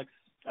and Alex.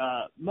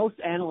 Most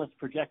analysts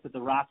project that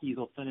the Rockies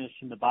will finish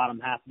in the bottom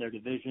half of their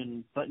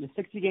division, but in a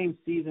 60-game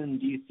season,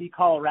 do you see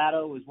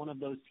Colorado as one of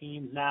those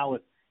teams now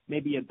with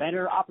maybe a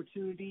better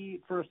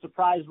opportunity for a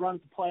surprise run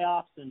to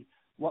playoffs, and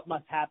what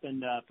must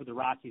happen for the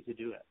Rockies to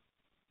do it?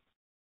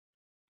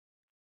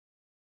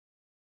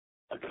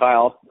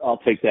 Kyle, I'll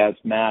take that. It's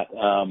Matt.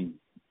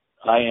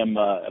 I am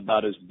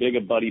about as big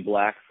a Buddy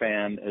Black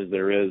fan as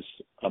there is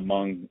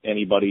among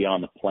anybody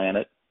on the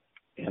planet,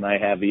 and I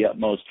have the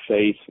utmost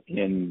faith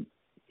in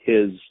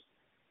his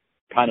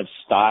kind of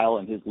style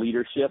and his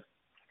leadership.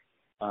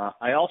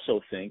 I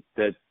also think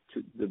that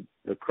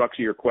the crux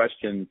of your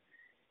question,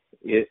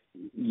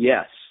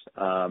 yes,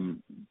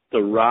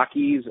 The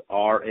Rockies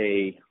are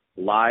a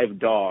live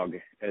dog,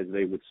 as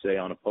they would say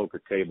on a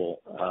poker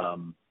table.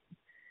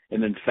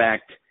 And in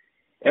fact,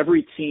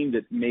 every team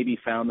that maybe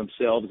found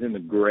themselves in the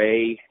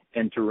gray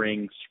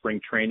entering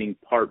spring training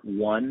part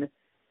 1,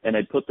 and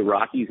I'd put the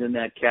Rockies in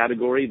that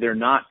category, they're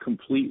not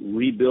complete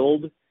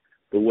rebuild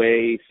the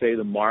way, say,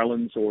 the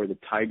Marlins or the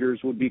Tigers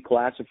would be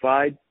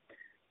classified,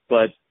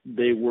 but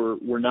they were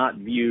not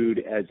viewed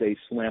as a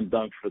slam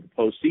dunk for the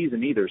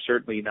postseason either,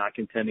 certainly not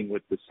contending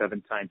with the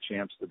 7-time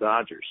champs, the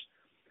Dodgers.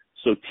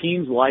 So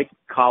teams like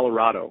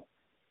Colorado,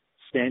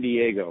 San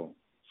Diego,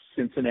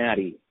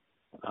 Cincinnati,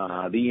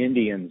 the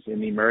Indians in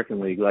the American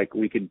League, like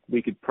we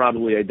could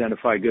probably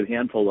identify a good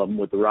handful of them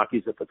with the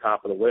Rockies at the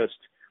top of the list.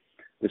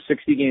 The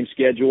 60-game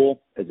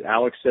schedule, as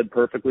Alex said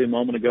perfectly a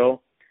moment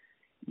ago,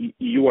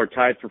 you are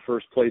tied for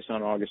first place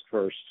on August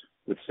 1st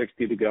with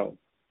 60 to go.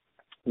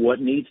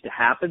 What needs to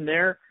happen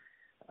there,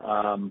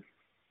 I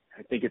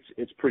think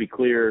it's pretty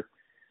clear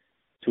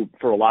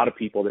for a lot of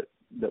people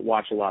that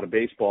watch a lot of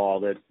baseball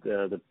that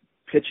the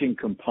pitching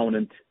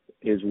component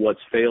is what's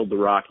failed the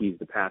Rockies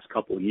the past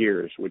couple of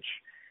years, which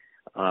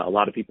a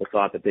lot of people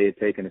thought that they had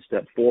taken a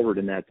step forward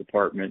in that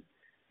department.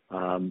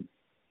 And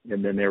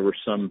then there were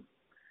some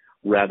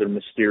rather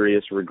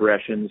mysterious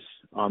regressions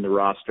on the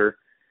roster.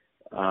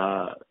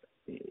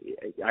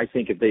 I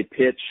think if they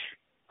pitch,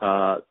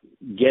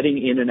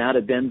 getting in and out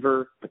of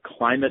Denver, the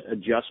climate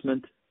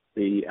adjustment,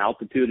 the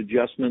altitude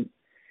adjustment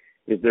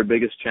is their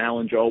biggest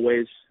challenge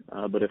always.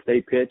 But if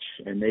they pitch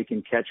and they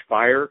can catch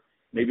fire,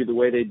 maybe the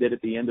way they did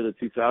at the end of the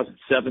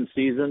 2007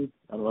 season,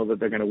 I don't know that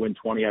they're going to win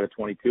 20 out of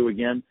 22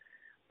 again.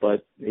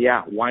 But,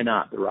 yeah, why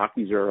not? The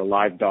Rockies are a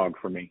live dog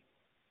for me.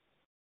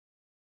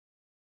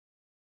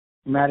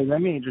 Matty,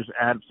 let me just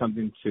add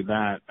something to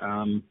that.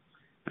 I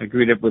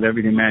agreed up with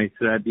everything Matty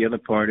said. The other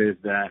part is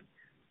that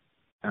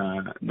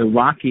the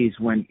Rockies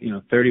went,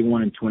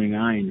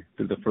 31-29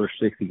 through the first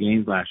 60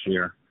 games last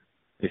year.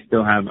 They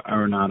still have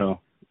Arenado,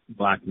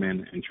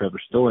 Blackman, and Trevor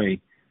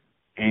Story.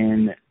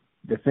 And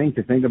the thing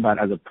to think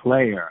about as a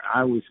player,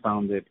 I always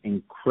found it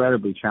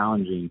incredibly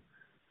challenging,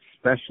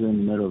 especially in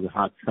the middle of the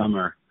hot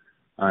summer,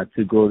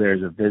 to go there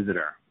as a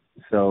visitor.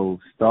 So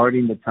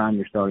starting the time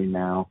you're starting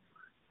now,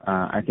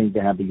 I think they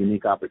have a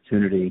unique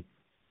opportunity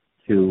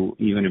to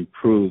even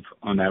improve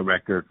on that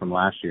record from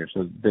last year.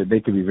 So they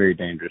could be very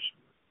dangerous.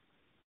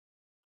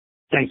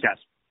 Thanks, guys.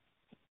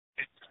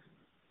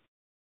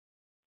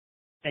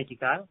 Thank you,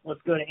 Kyle.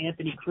 Let's go to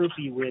Anthony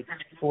Krupe with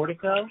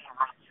Portico,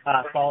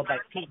 followed by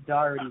Pete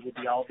Doherty with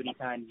the Albany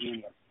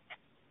Times-Union.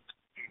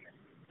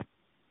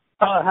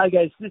 Hi,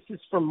 guys. This is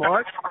from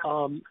Mark.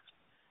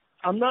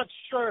 I'm not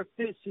sure if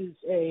this is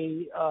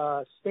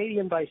a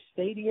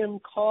stadium-by-stadium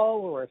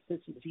call or if this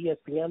is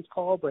ESPN's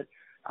call, but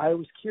I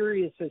was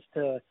curious as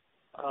to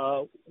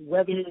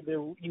whether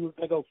you were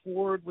going to go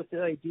forward with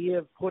the idea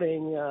of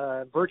putting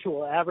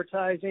virtual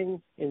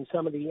advertising in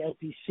some of the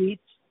empty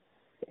seats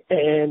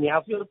and the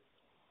outfield.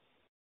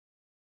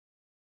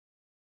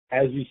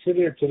 As we sit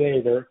here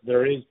today,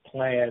 there is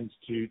plans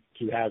to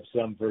have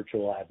some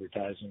virtual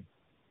advertising.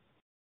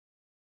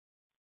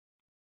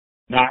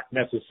 Not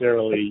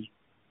necessarily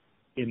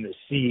in the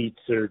seats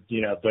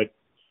but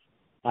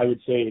I would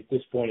say at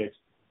this point it's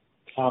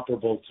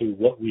comparable to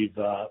what we've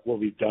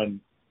done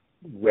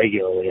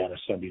regularly on a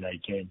Sunday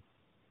night game.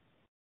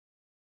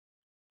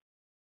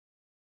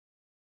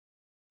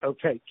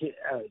 Okay.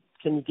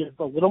 Can you give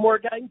a little more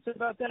guidance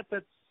about that?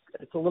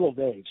 It's a little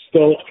vague.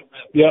 Still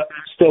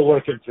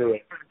working through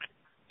it.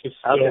 Just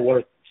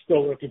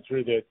still working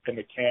through the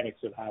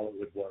mechanics of how it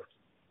would work.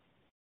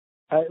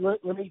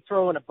 Let me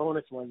throw in a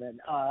bonus one then.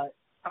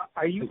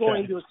 Are you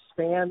going to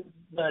expand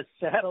the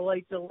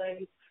satellite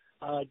delay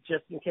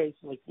just in case,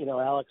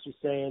 Alex was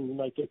saying, you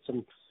might get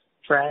some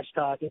trash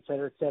talk, et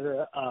cetera, et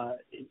cetera?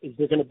 Is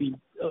there going to be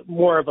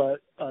more of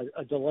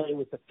a delay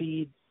with the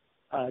feed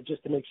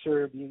just to make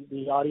sure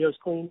the audio is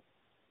clean?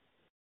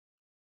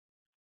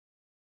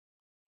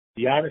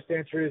 The honest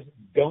answer is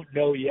don't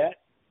know yet.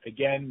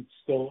 Again,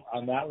 still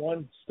on that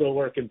one, still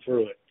working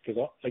through it.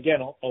 Because, again,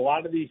 a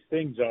lot of these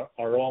things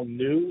are all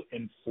new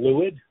and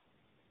fluid.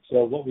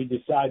 So what we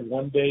decide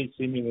one day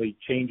seemingly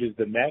changes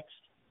the next.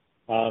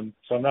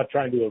 So I'm not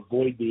trying to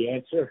avoid the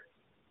answer,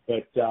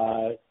 but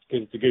because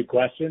it's a good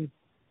question,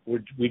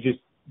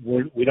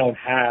 we don't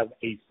have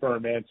a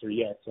firm answer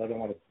yet. So I don't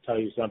want to tell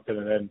you something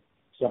and then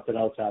something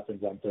else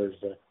happens on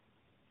Thursday.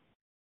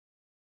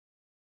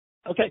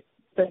 Okay,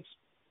 thanks.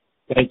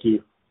 Thank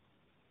you.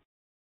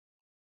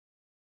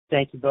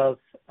 Thank you both.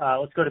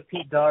 Let's go to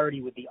Pete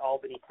Doherty with the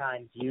Albany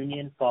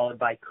Times-Union, followed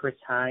by Chris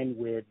Hine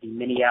with the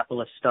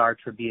Minneapolis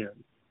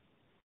Star-Tribune.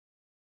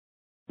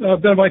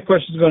 Ben, my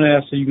question's been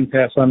asked, so you can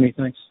pass on me.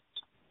 Thanks.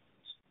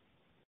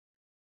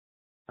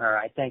 All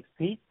right. Thanks,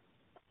 Pete.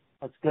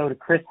 Let's go to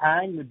Chris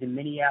Hine with the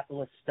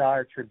Minneapolis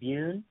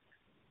Star-Tribune,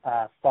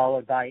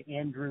 followed by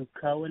Andrew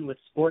Cohen with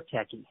Sport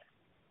Techie.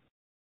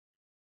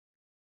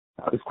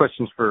 This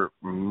question's for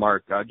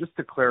Mark. Just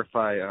to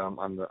clarify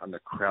on the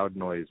crowd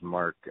noise,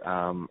 Mark,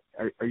 are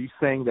you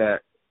saying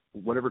that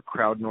whatever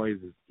crowd noise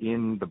is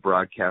in the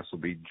broadcast will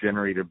be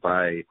generated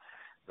by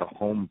the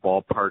home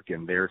ballpark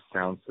and their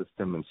sound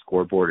system and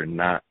scoreboard, and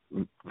not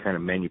kind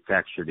of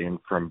manufactured in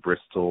from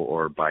Bristol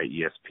or by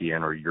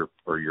ESPN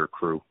or your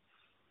crew?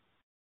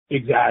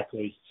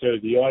 Exactly. So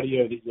the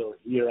audio that you'll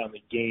hear on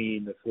the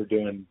game, if we're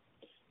doing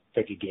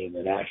pick a game,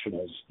 the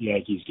Nationals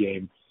Yankees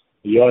game,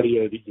 the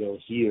audio that you'll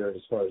hear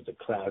as far as the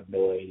crowd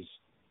noise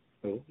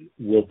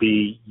will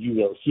be, you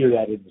will hear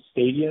that in the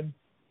stadium,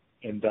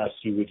 and thus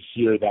you would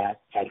hear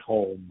that at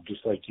home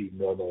just like you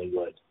normally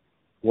would.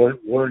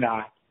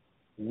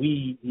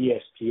 We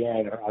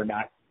ESPN are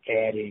not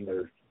adding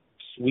or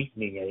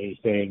sweetening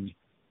anything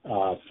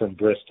from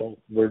Bristol.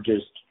 We're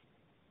just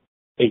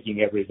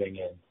taking everything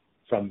in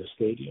from the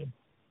stadium.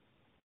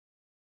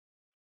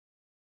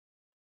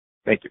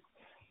 Thank you.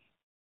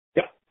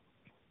 Yeah.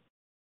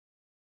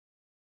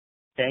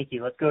 Thank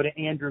you. Let's go to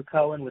Andrew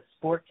Cohen with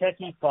Sport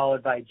Techie,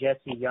 followed by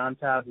Jesse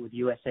Yontag with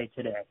USA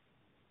Today.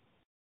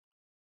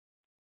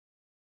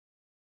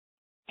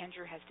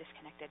 Andrew has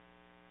disconnected.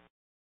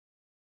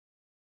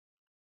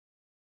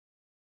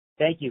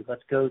 Thank you.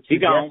 Let's go to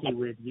Jesse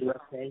with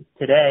USA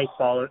Today,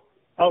 followed.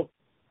 Oh,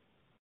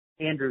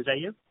 Andrew, is that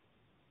you?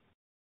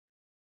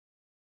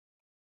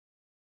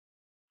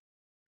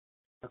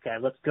 Okay,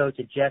 let's go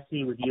to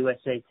Jesse with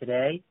USA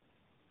Today,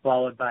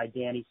 followed by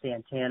Danny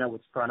Santana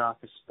with Front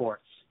Office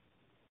Sports.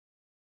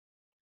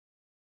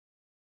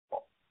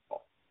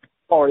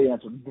 Already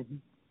answered,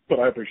 but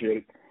I appreciate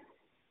it.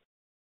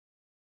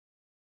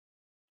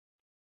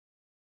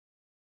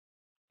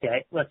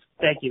 Okay,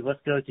 thank you. Let's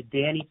go to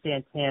Danny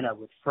Santana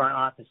with Front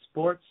Office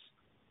Sports,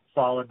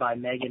 followed by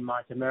Megan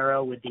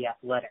Montemero with The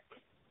Athletic.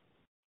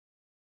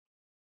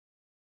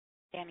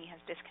 Danny has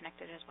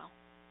disconnected as well.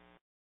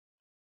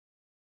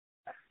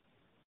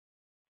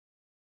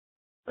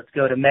 Let's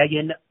go to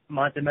Megan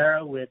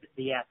Montemero with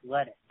The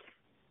Athletic.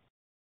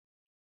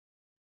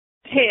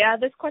 Hey,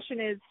 this question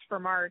is for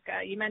Mark.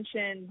 You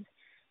mentioned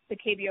the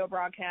KBO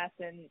broadcast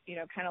and,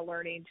 kind of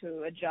learning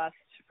to adjust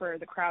for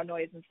the crowd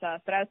noise and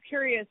stuff. But I was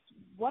curious,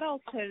 what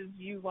else have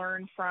you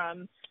learned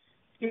from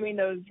doing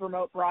those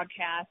remote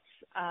broadcasts?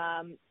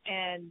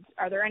 And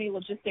are there any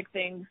logistic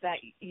things that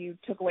you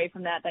took away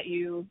from that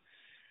you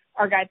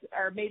our guys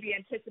are maybe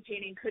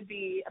anticipating could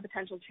be a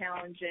potential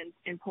challenge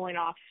in pulling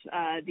off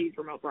these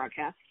remote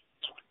broadcasts?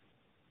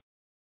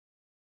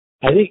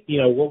 I think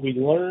what we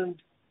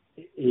learned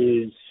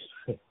is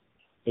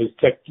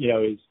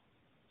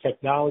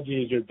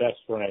technology is your best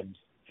friend,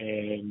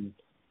 and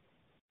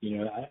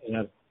and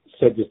I've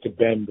said this to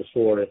Ben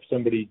before. If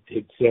somebody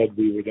had said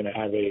we were going to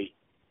have a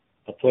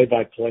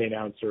play-by-play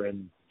announcer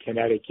in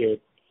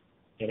Connecticut,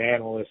 an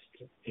analyst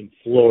in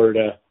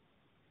Florida,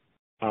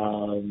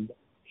 and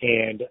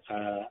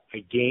a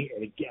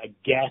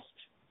guest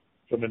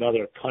from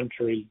another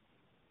country,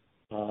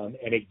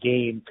 and a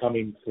game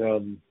coming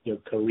from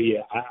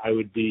Korea,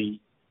 I'd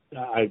be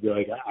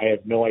like, I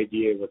have no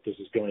idea what this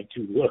is going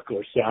to look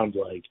or sound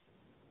like.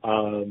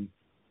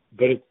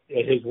 But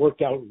it has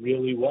worked out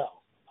really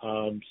well.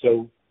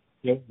 So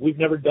we've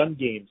never done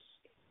games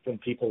from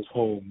people's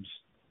homes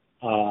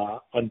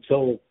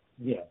until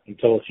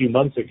a few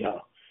months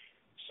ago.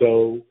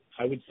 So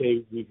I would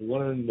say we've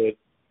learned that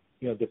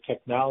the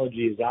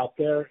technology is out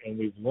there, and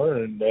we've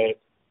learned that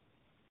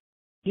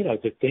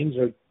that things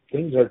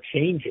are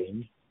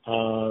changing,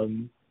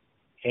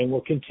 and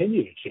will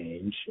continue to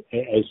change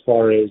as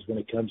far as when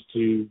it comes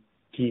to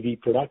TV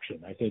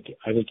production. I think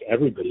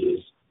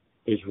everybody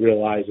is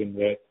realizing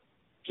that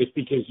just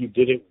because you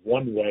did it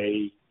one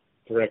way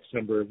for X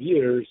number of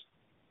years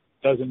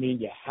doesn't mean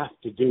you have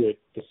to do it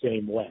the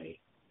same way.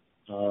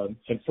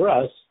 And for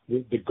us,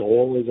 the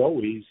goal is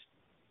always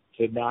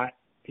to not,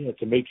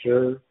 to make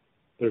sure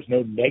there's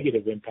no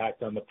negative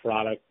impact on the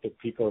product that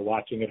people are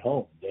watching at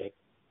home. That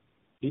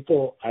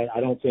people, I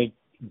don't think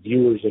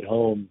viewers at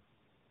home,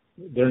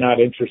 they're not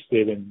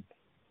interested in,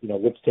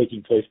 what's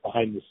taking place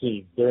behind the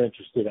scenes. They're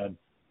interested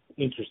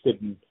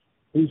in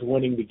who's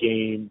winning the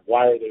game,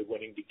 why are they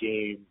winning the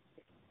game,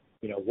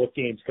 what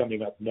game's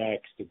coming up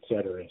next, et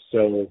cetera.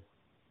 So,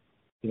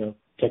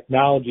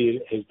 technology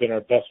has been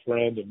our best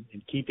friend,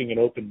 and keeping an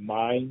open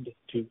mind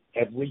to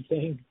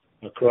everything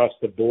across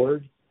the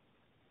board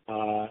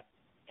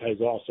has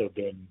also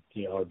been,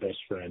 our best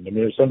friend. I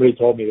mean, if somebody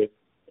told me that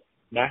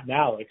Matt and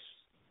Alex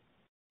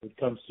would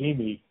come see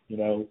me,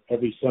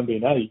 every Sunday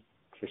night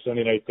for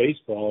Sunday Night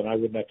Baseball, and I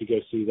wouldn't have to go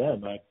see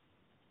them,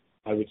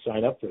 I would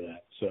sign up for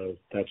that. So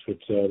that's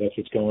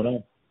what's going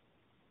on.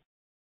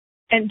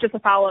 And just a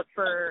follow-up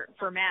for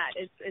Matt,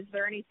 is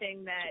there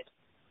anything that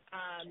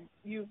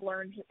you've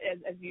learned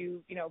as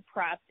you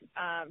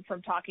prepped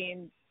from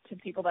talking to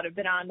people that have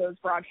been on those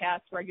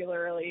broadcasts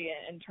regularly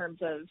in terms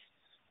of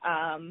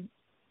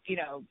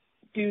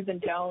do's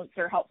and don'ts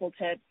or helpful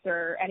tips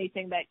or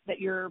anything that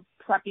you're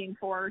prepping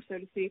for, so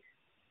to speak?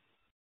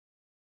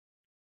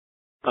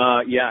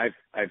 Yeah,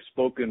 I've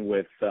spoken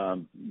with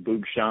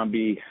Boog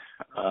Shambi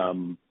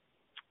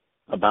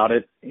about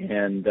it,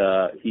 and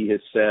he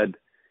has said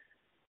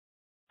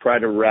try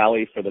to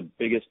rally for the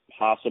biggest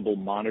possible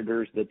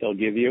monitors that they'll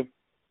give you.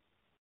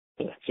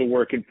 a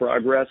work in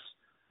progress.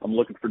 I'm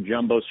looking for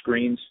jumbo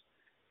screens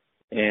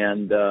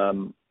and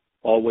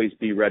always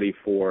be ready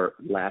for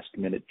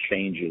last-minute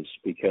changes,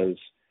 because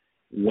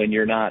when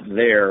you're not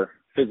there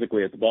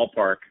physically at the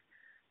ballpark,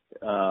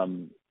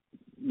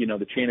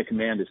 the chain of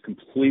command is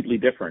completely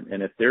different.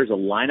 And if there's a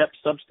lineup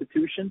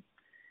substitution,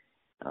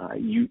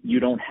 you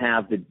don't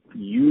have the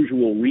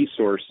usual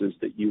resources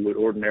that you would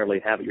ordinarily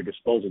have at your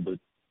disposal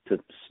to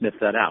sniff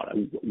that out.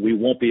 We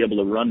won't be able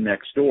to run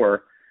next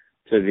door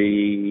to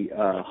the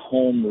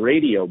home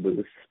radio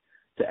booth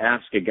to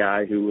ask a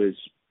guy who is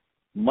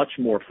much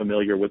more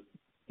familiar with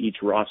each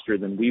roster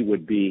than we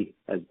would be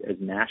as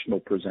national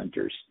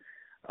presenters,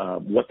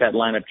 what that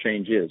lineup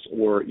change is,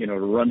 or, to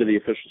run to the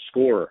official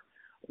scorer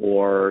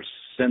or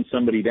send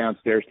somebody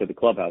downstairs to the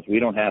clubhouse. We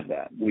don't have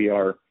that. We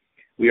are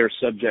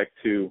subject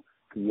to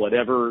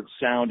whatever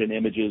sound and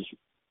images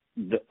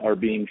that are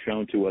being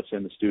shown to us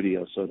in the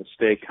studio. So to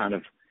stay kind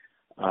of,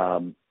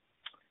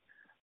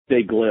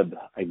 stay glib,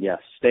 I guess,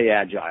 stay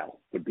agile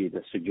would be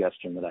the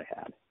suggestion that I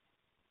had.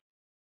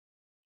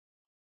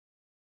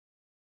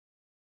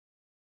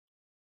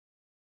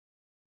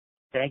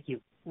 Thank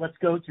you. Let's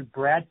go to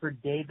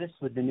Bradford Davis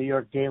with the New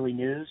York Daily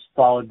News,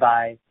 followed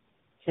by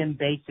Tim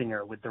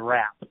Basinger with The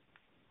Wrap.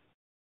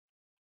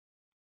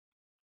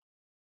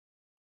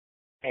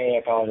 Hey, I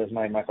apologize.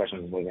 My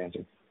question was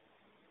answered.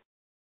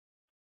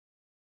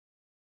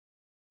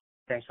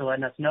 Thanks for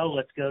letting us know.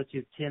 Let's go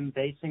to Tim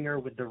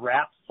Basinger with The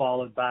Wrap,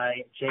 followed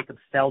by Jacob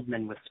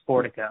Feldman with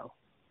Sportico.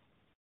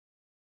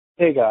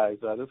 Hey, guys.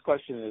 This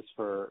question is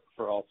for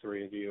all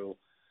three of you.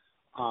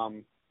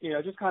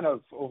 Just kind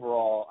of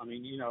overall,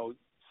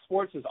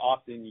 sports is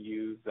often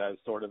used as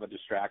sort of a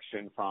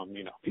distraction from,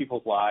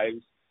 people's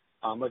lives.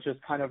 But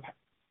just kind of,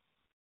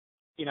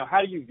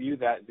 how do you view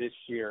that this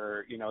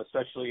year,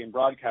 especially in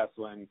broadcast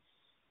when,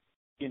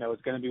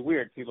 it's going to be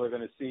weird. People are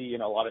going to see,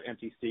 a lot of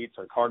empty seats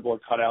or cardboard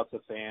cutouts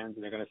of fans,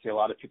 and they're going to see a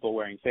lot of people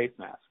wearing face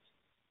masks.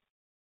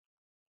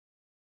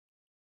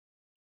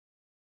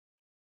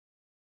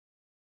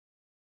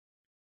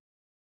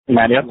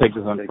 Maddie, I'll take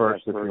this one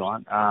first if you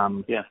want.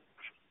 Yeah.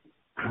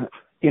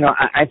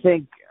 I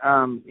think,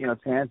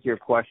 to answer your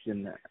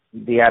question,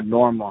 the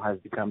abnormal has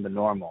become the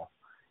normal.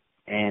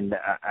 And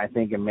I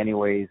think in many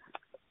ways,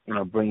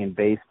 bringing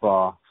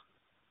baseball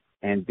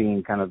and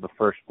being kind of the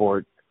first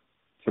sport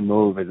to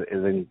move is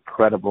an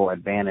incredible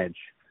advantage.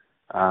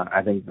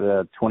 I think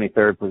the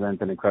 23rd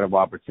presents an incredible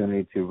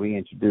opportunity to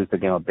reintroduce the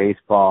game of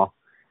baseball,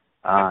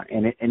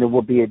 and it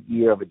will be a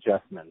year of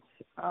adjustments.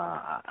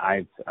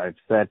 I've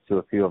said to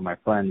a few of my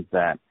friends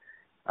that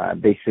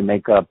they should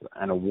make up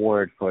an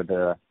award for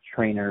the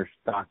trainers,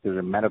 doctors,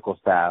 and medical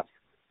staff,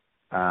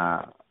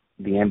 the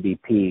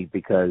MVP,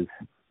 because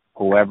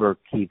whoever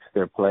keeps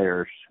their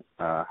players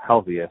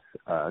healthiest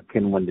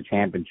can win the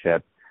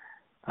championship.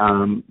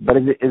 But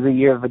it's a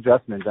year of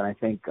adjustments, and I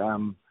think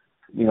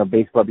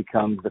baseball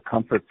becomes the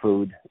comfort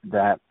food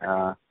that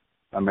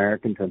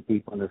Americans and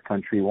people in this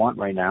country want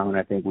right now, and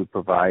I think we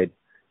provide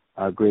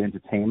great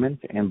entertainment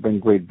and bring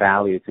great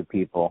value to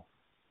people,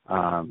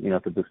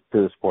 to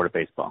the sport of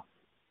baseball.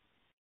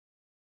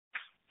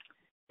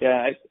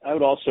 Yeah, I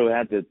would also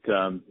add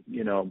that,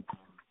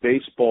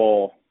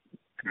 baseball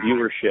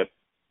viewership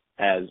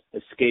as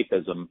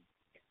escapism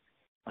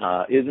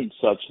isn't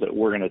such that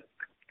we're going to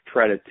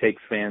try to take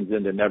fans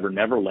into Never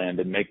Never Land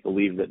and make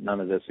believe that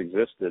none of this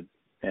existed.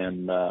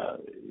 And,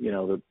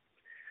 the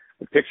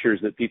pictures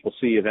that people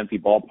see of empty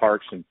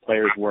ballparks and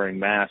players wearing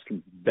masks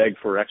beg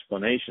for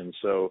explanation.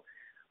 So,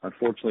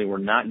 unfortunately, we're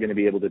not going to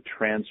be able to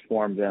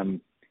transform them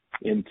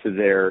into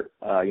their,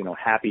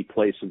 happy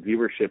place of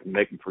viewership and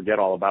make them forget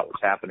all about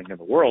what's happening in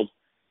the world.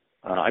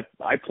 I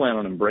plan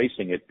on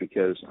embracing it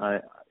because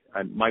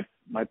my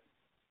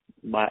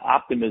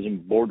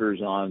optimism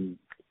borders on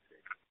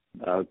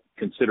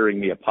considering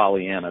me a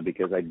Pollyanna,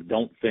 because I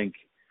don't think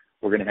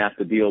we're going to have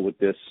to deal with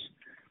this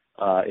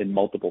in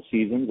multiple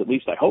seasons. At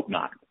least I hope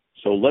not.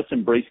 So let's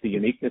embrace the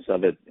uniqueness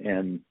of it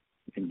and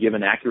give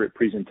an accurate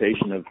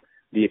presentation of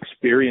the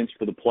experience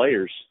for the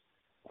players,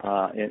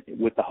 and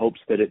with the hopes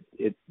that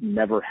it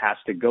never has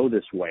to go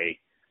this way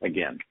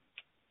again.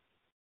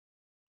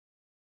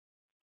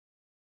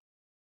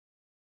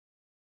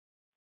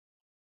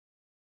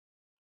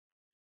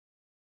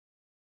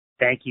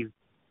 Thank you.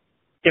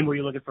 Tim, were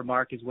you looking for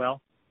Mark as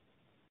well?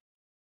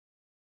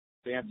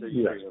 The answer is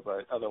yes,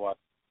 but otherwise,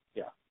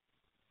 yeah.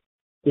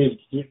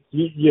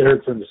 You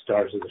heard from the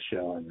stars of the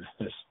show on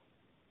this.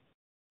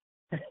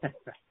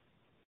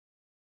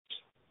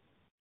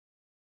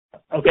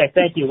 Okay,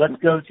 thank you.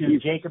 Let's go to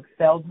Jacob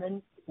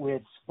Feldman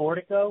with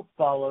Sportico,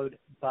 followed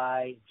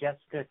by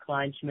Jessica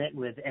Kleinschmidt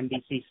with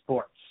NBC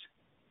Sports.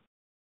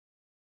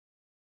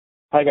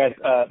 Hi, guys.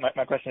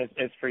 My question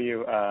is for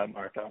you,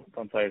 Mark.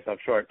 Don't play yourself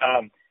short.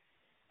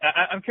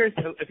 I'm curious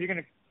if you're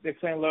going to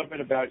explain a little bit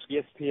about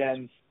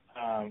ESPN's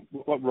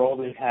what role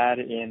they've had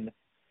in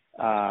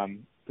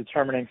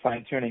determining,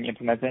 fine-tuning,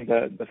 implementing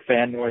the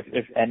fan noise,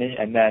 if any,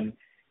 and then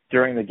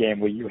during the game,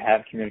 will you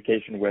have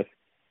communication with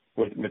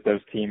those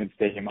team and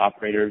stadium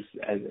operators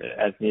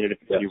as needed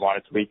if you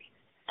want to tweak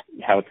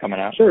how it's coming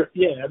out? Sure.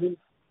 Yeah. I mean,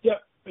 yeah.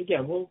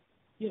 Again,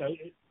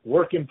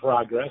 work in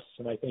progress,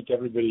 and I think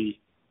everybody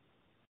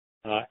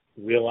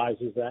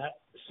realizes that.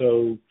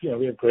 So, we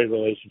have a great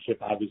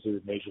relationship, obviously,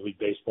 with Major League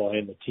Baseball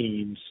and the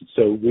teams.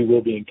 So we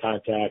will be in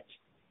contact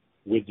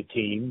with the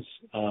teams.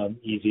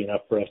 Easy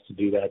enough for us to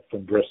do that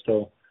from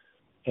Bristol.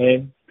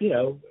 And,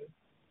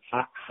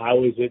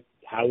 how is it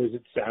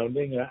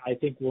sounding? I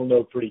think we'll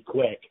know pretty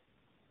quick,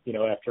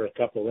 after a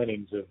couple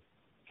innings of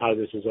how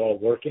this is all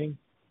working.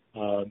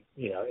 If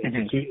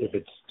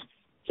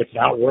it's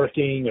not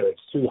working or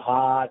it's too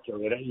hot or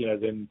whatever,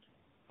 then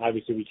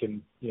obviously we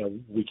can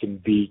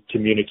be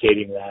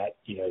communicating that,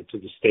 to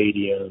the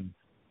stadium.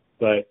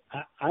 But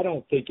I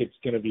don't think it's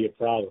going to be a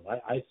problem.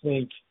 I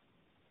think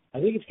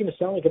it's going to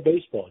sound like a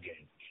baseball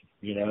game,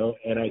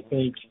 and I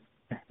think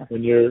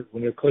when you're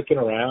clicking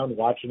around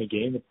watching a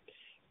game,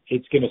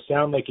 it's going to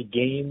sound like a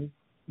game,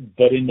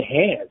 but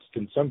enhanced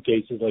in some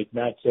cases, like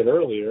Matt said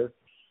earlier,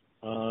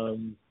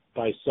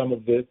 by some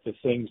of the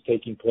things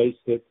taking place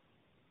that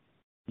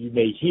you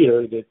may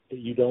hear that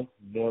you don't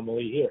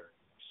normally hear.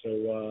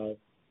 So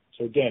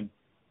again,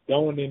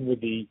 going in with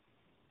the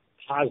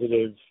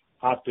positive,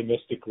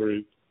 optimistic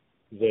route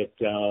that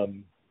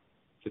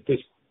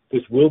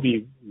this will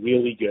be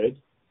really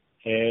good,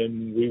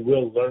 and we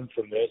will learn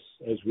from this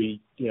as we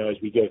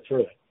go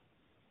through it.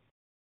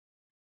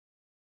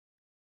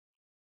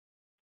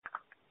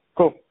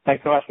 Cool.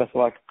 Thanks so much. Best of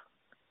luck.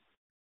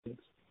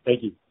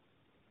 Thank you.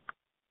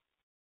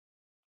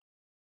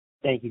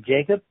 Thank you,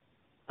 Jacob.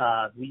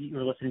 We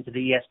were listening to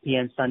the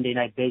ESPN Sunday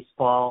Night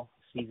Baseball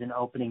season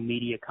opening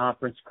media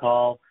conference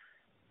call.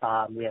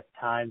 We have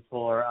time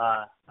for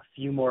a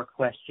few more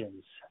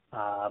questions.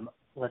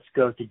 Let's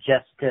go to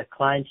Jessica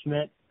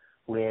Kleinschmidt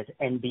with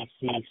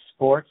NBC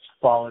Sports,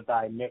 followed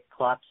by Nick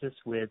Klopsis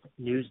with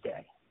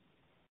Newsday.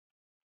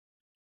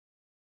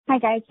 Hi,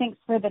 guys. Thanks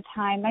for the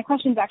time. My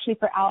question is actually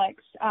for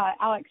Alex.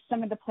 Alex,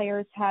 some of the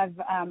players have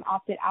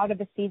opted out of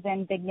the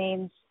season, big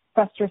names,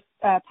 Buster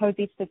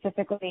Posey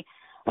specifically.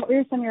 What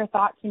were some of your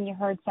thoughts when you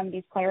heard some of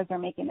these players are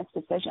making this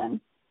decision?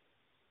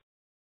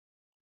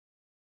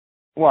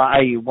 Well,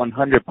 I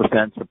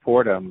 100%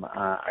 support them.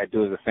 I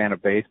do as a fan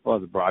of baseball,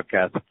 as a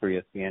broadcaster for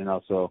ESPN, and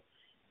also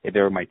they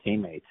were my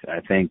teammates.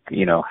 I think,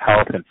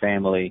 health and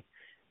family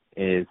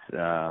is,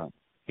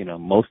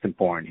 most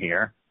important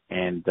here.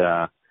 And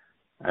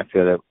I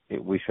feel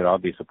that we should all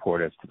be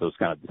supportive to those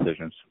kind of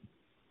decisions.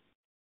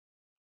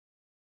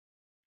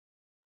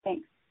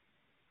 Thanks.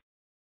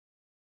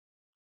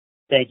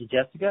 Thank you,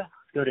 Jessica.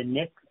 Let's go to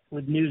Nick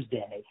with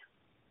Newsday.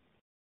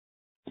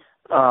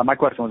 My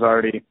question was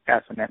already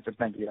asked and answered.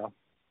 Thank you.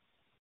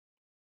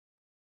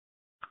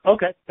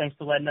 Okay, thanks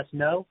for letting us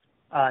know.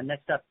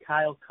 Next up,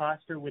 Kyle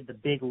Koster with The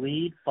Big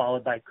Lead,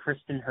 followed by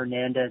Kristen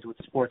Hernandez with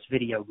Sports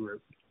Video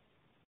Group.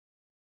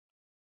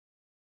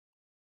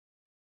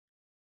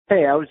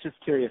 Hey, I was just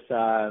curious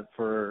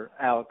for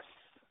Alex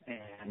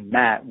and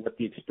Matt what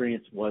the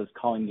experience was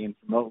calling games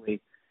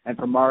remotely, and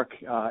for Mark,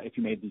 if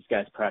you made these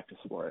guys practice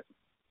for it.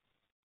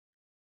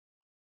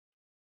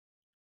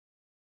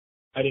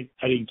 I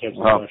didn't catch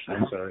the question.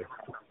 I'm sorry.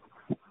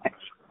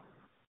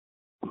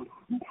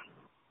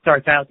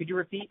 Sorry, Kyle, could you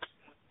repeat?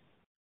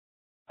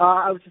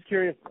 I was just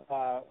curious,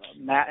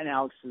 Matt and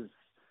Alex's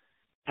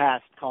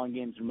past calling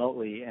games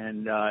remotely,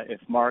 and if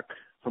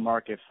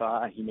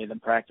he made them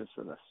practice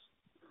for this.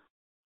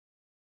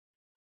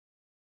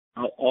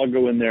 I'll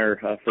go in there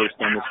first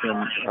on this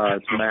one.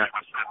 It's Matt.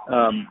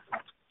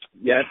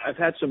 I've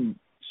had some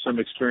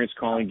experience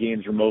calling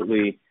games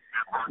remotely.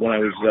 When I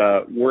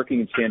was working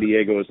in San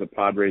Diego as a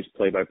Padres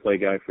play-by-play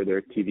guy for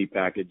their TV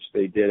package,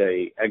 they did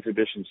a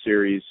exhibition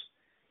series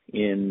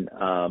in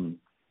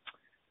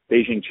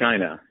Beijing,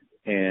 China,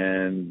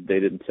 and they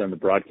didn't send the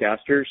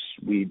broadcasters.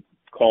 We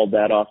called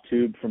that off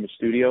tube from a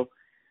studio.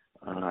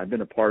 I've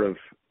been a part of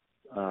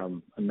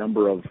a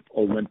number of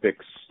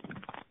Olympics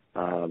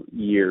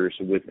years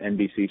with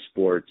NBC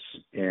Sports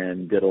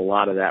and did a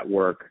lot of that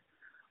work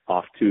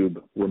off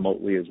tube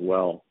remotely as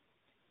well.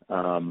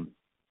 As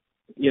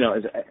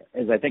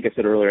I think I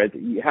said earlier,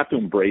 you have to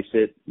embrace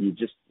it. You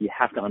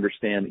have to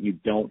understand that you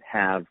don't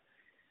have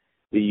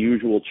the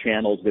usual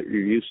channels that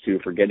you're used to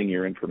for getting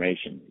your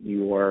information.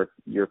 You're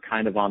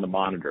kind of on the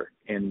monitor.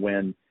 And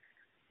when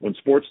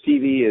sports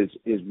TV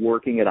is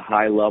working at a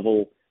high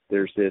level,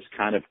 there's this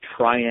kind of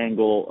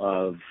triangle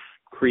of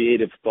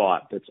creative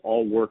thought that's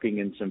all working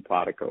in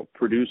simpatico.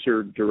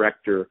 Producer,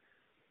 director,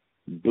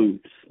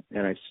 booth,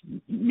 and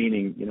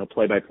meaning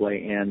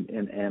play-by-play and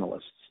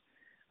analysts.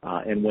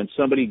 And when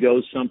somebody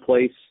goes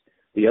someplace,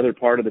 the other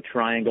part of the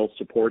triangle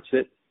supports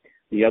it.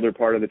 The other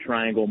part of the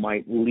triangle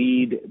might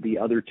lead the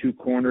other two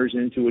corners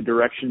into a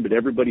direction, but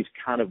everybody's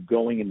kind of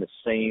going in the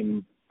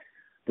same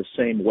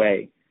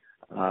way.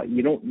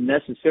 You don't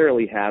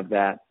necessarily have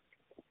that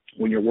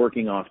when you're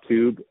working off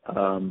tube.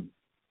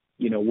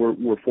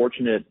 We're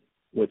fortunate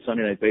with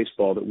Sunday Night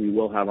Baseball that we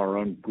will have our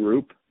own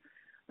group,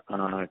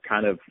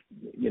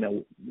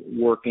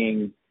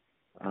 working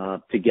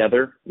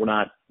together. We're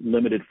not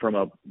limited from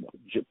a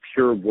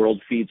pure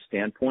world feed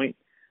standpoint.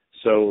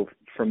 So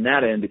from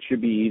that end, it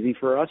should be easy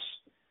for us.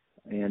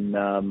 And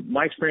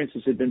my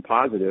experiences have been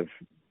positive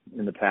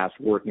in the past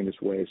working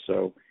this way.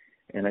 So,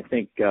 and I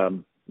think,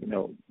 even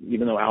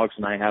though Alex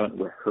and I haven't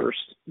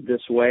rehearsed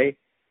this way,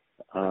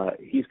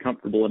 he's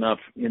comfortable enough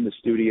in the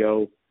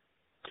studio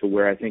to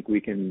where I think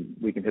we can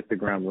hit the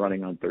ground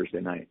running on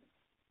Thursday night.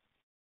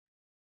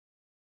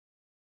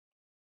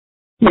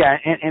 Yeah,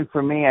 and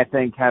for me, I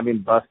think having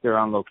Buster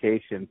on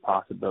location,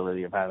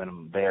 possibility of having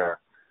him there,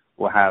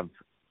 will have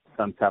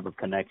some type of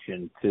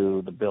connection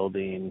to the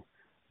building,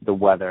 the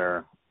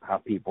weather, how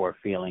people are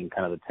feeling,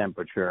 kind of the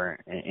temperature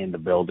in the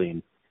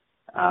building.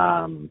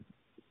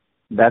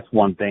 That's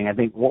one thing. I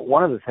think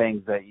one of the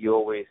things that you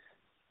always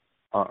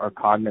are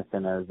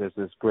cognizant of, there's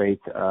this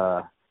great,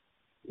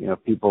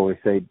 people always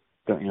say,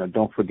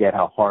 don't forget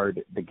how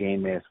hard the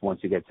game is once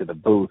you get to the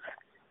booth.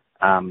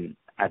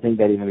 I think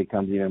that even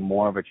becomes even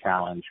more of a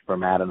challenge for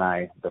Matt and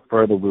I. The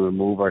further we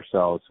remove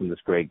ourselves from this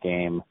great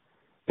game,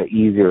 the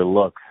easier it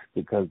looks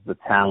because the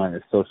talent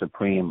is so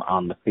supreme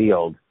on the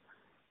field.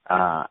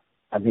 I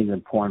think it's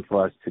important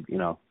for us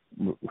to,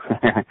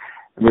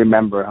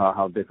 remember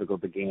how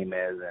difficult the game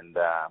is, and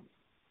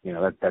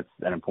that's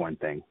an important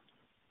thing.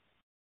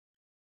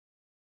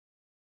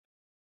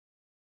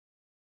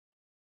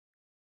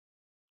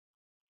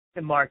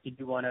 And Mark, did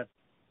you want to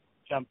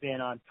jump in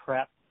on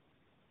prep?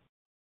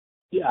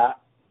 Yeah,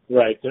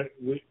 right.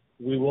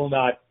 We will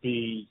not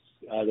be.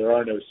 There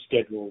are no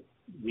scheduled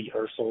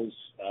rehearsals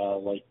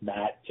like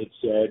Matt had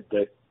said,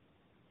 but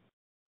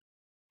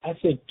I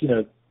think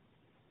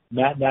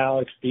Matt and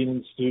Alex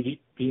being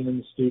in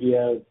the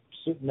studio,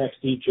 sitting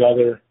next to each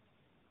other.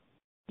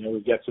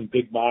 We've got some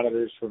big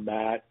monitors for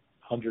Matt,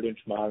 100-inch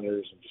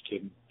monitors. I'm just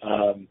kidding.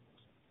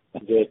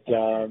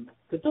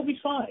 That they'll be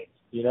fine.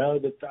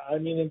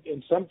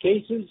 In some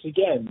cases,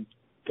 again,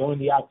 going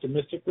the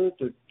optimistic route,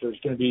 there's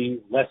going to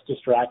be less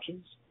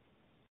distractions.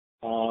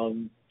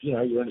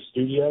 You're in a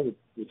studio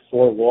with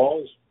four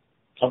walls,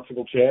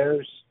 comfortable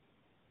chairs,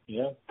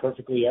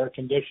 perfectly air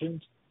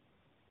conditioned.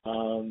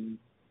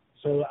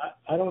 So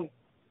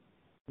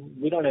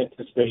we don't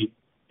anticipate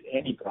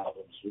any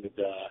problems with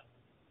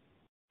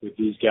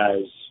these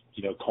guys,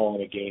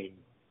 calling a game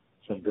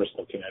from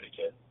Bristol,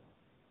 Connecticut.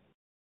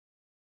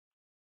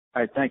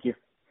 All right, thank you.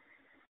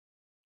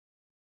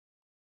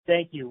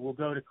 Thank you. We'll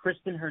go to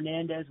Kristen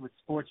Hernandez with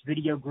Sports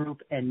Video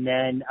Group, and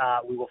then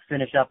we will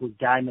finish up with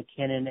Guy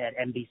McKinnon at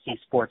NBC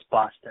Sports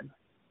Boston.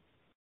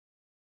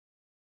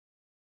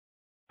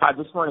 Hi,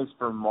 this one is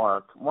for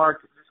Mark.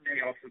 Mark, this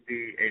may also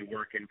be a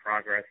work in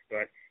progress,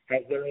 but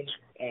has there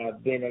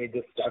been any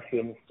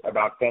discussions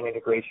about fan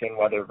integration,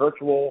 whether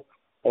virtual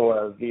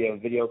or via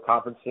video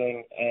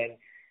conferencing? And,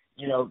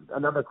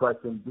 another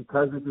question,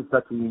 because this is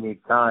such a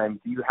unique time,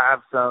 do you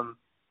have some,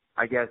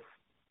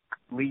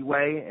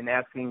 leeway in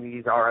asking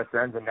these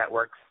RSNs and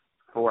networks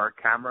for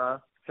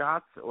camera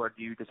shots, or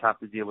do you just have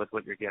to deal with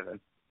what you're given?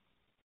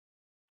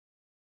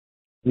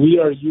 We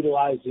are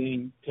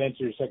utilizing, to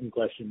answer your second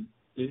question,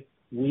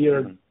 we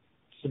are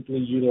simply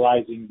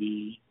utilizing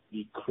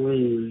the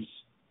crews,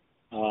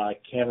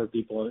 camera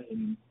people.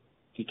 In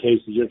the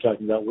case that you're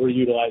talking about, we're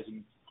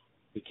utilizing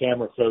the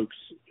camera folks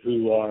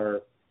who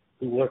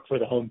work for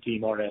the home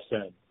team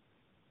RSN.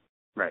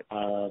 Right.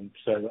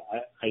 So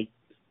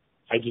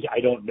I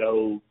don't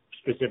know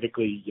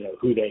specifically,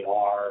 who they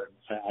are.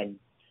 I'm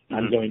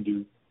going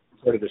to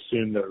sort of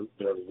assume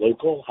they're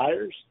local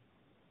hires,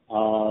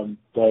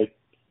 but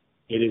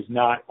it is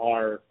not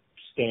our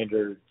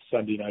standard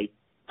Sunday night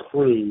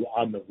crew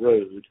on the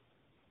road.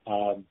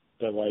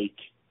 But like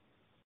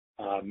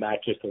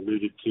Matt just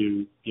alluded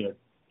to,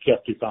 Jeff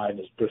Dufine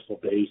is Bristol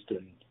based,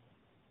 and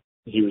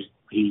he's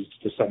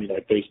the Sunday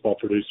Night Baseball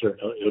producer, and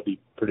he'll be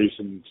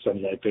producing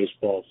Sunday Night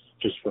Baseball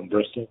just from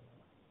Bristol.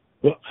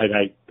 Well, and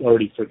I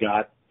already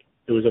forgot.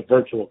 It was a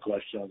virtual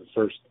question on the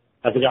first.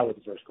 I forgot what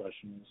the first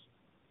question was.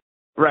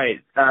 Right.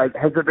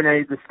 Has there been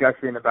any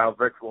discussion about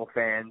virtual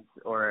fans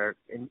or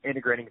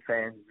integrating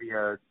fans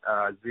via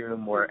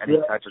Zoom or any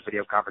type of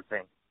video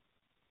conferencing?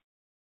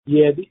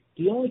 Yeah,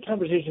 the only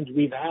conversations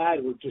we've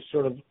had were just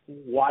sort of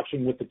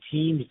watching what the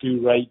teams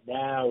do right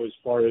now as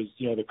far as,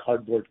 the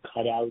cardboard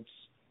cutouts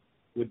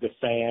with the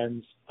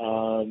fans.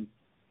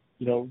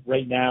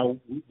 Right now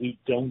we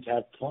don't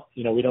have,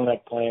 we don't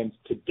have plans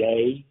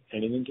today.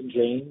 Anything can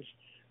change.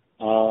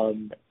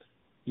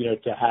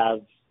 To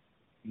have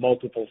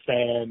multiple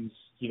fans,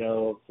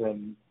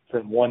 from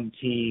one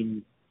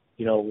team,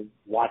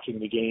 watching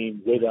the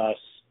game with us.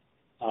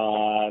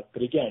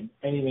 But again,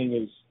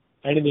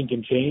 anything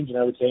can change, and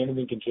I would say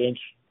anything can change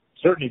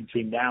certainly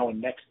between now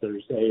and next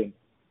Thursday,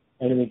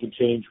 and anything can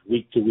change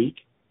week to week.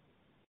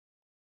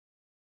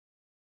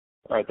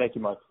 All right. Thank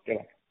you, Mark. Good.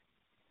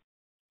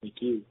 Thank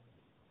you.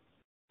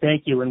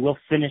 Thank you. And we'll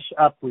finish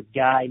up with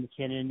Guy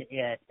McKinnon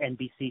at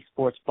NBC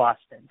Sports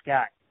Boston.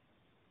 Guy.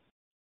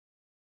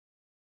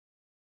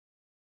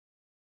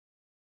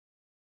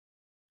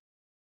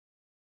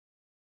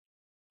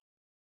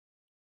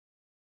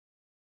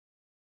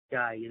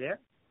 Guy, you there?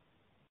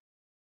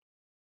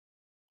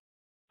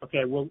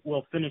 Okay,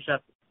 we'll finish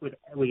up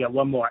we got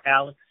one more.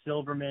 Alex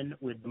Silverman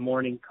with the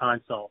Morning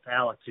Consult.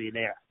 Alex, are you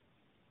there?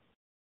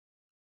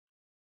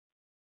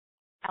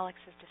 Alex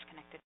is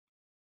disconnected.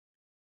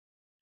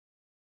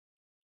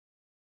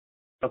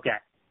 Okay.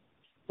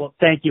 Well,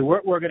 thank you.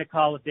 We're going to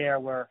call it there.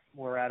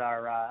 We're at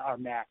our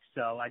max.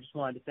 So I just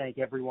wanted to thank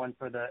everyone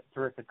for the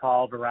terrific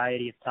call,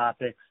 variety of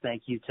topics.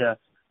 Thank you to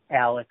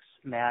Alex,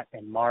 Matt,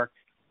 and Mark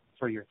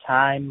for your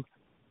time.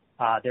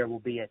 There will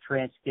be a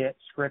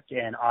transcript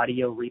and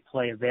audio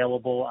replay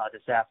available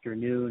this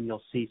afternoon.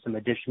 You'll see some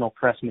additional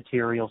press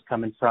materials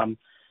coming from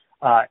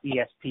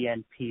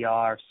ESPN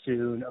PR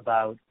soon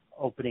about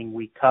opening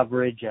week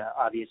coverage.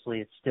 Obviously,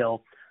 it's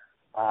still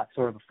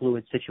sort of a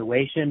fluid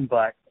situation,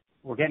 but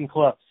we're getting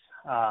close.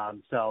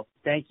 So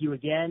thank you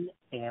again,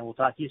 and we'll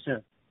talk to you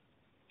soon.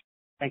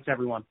 Thanks,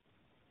 everyone.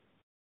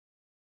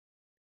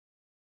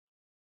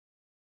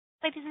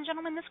 Ladies and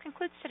gentlemen, this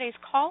concludes today's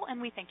call,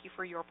 and we thank you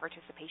for your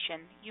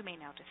participation. You may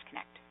now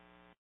disconnect.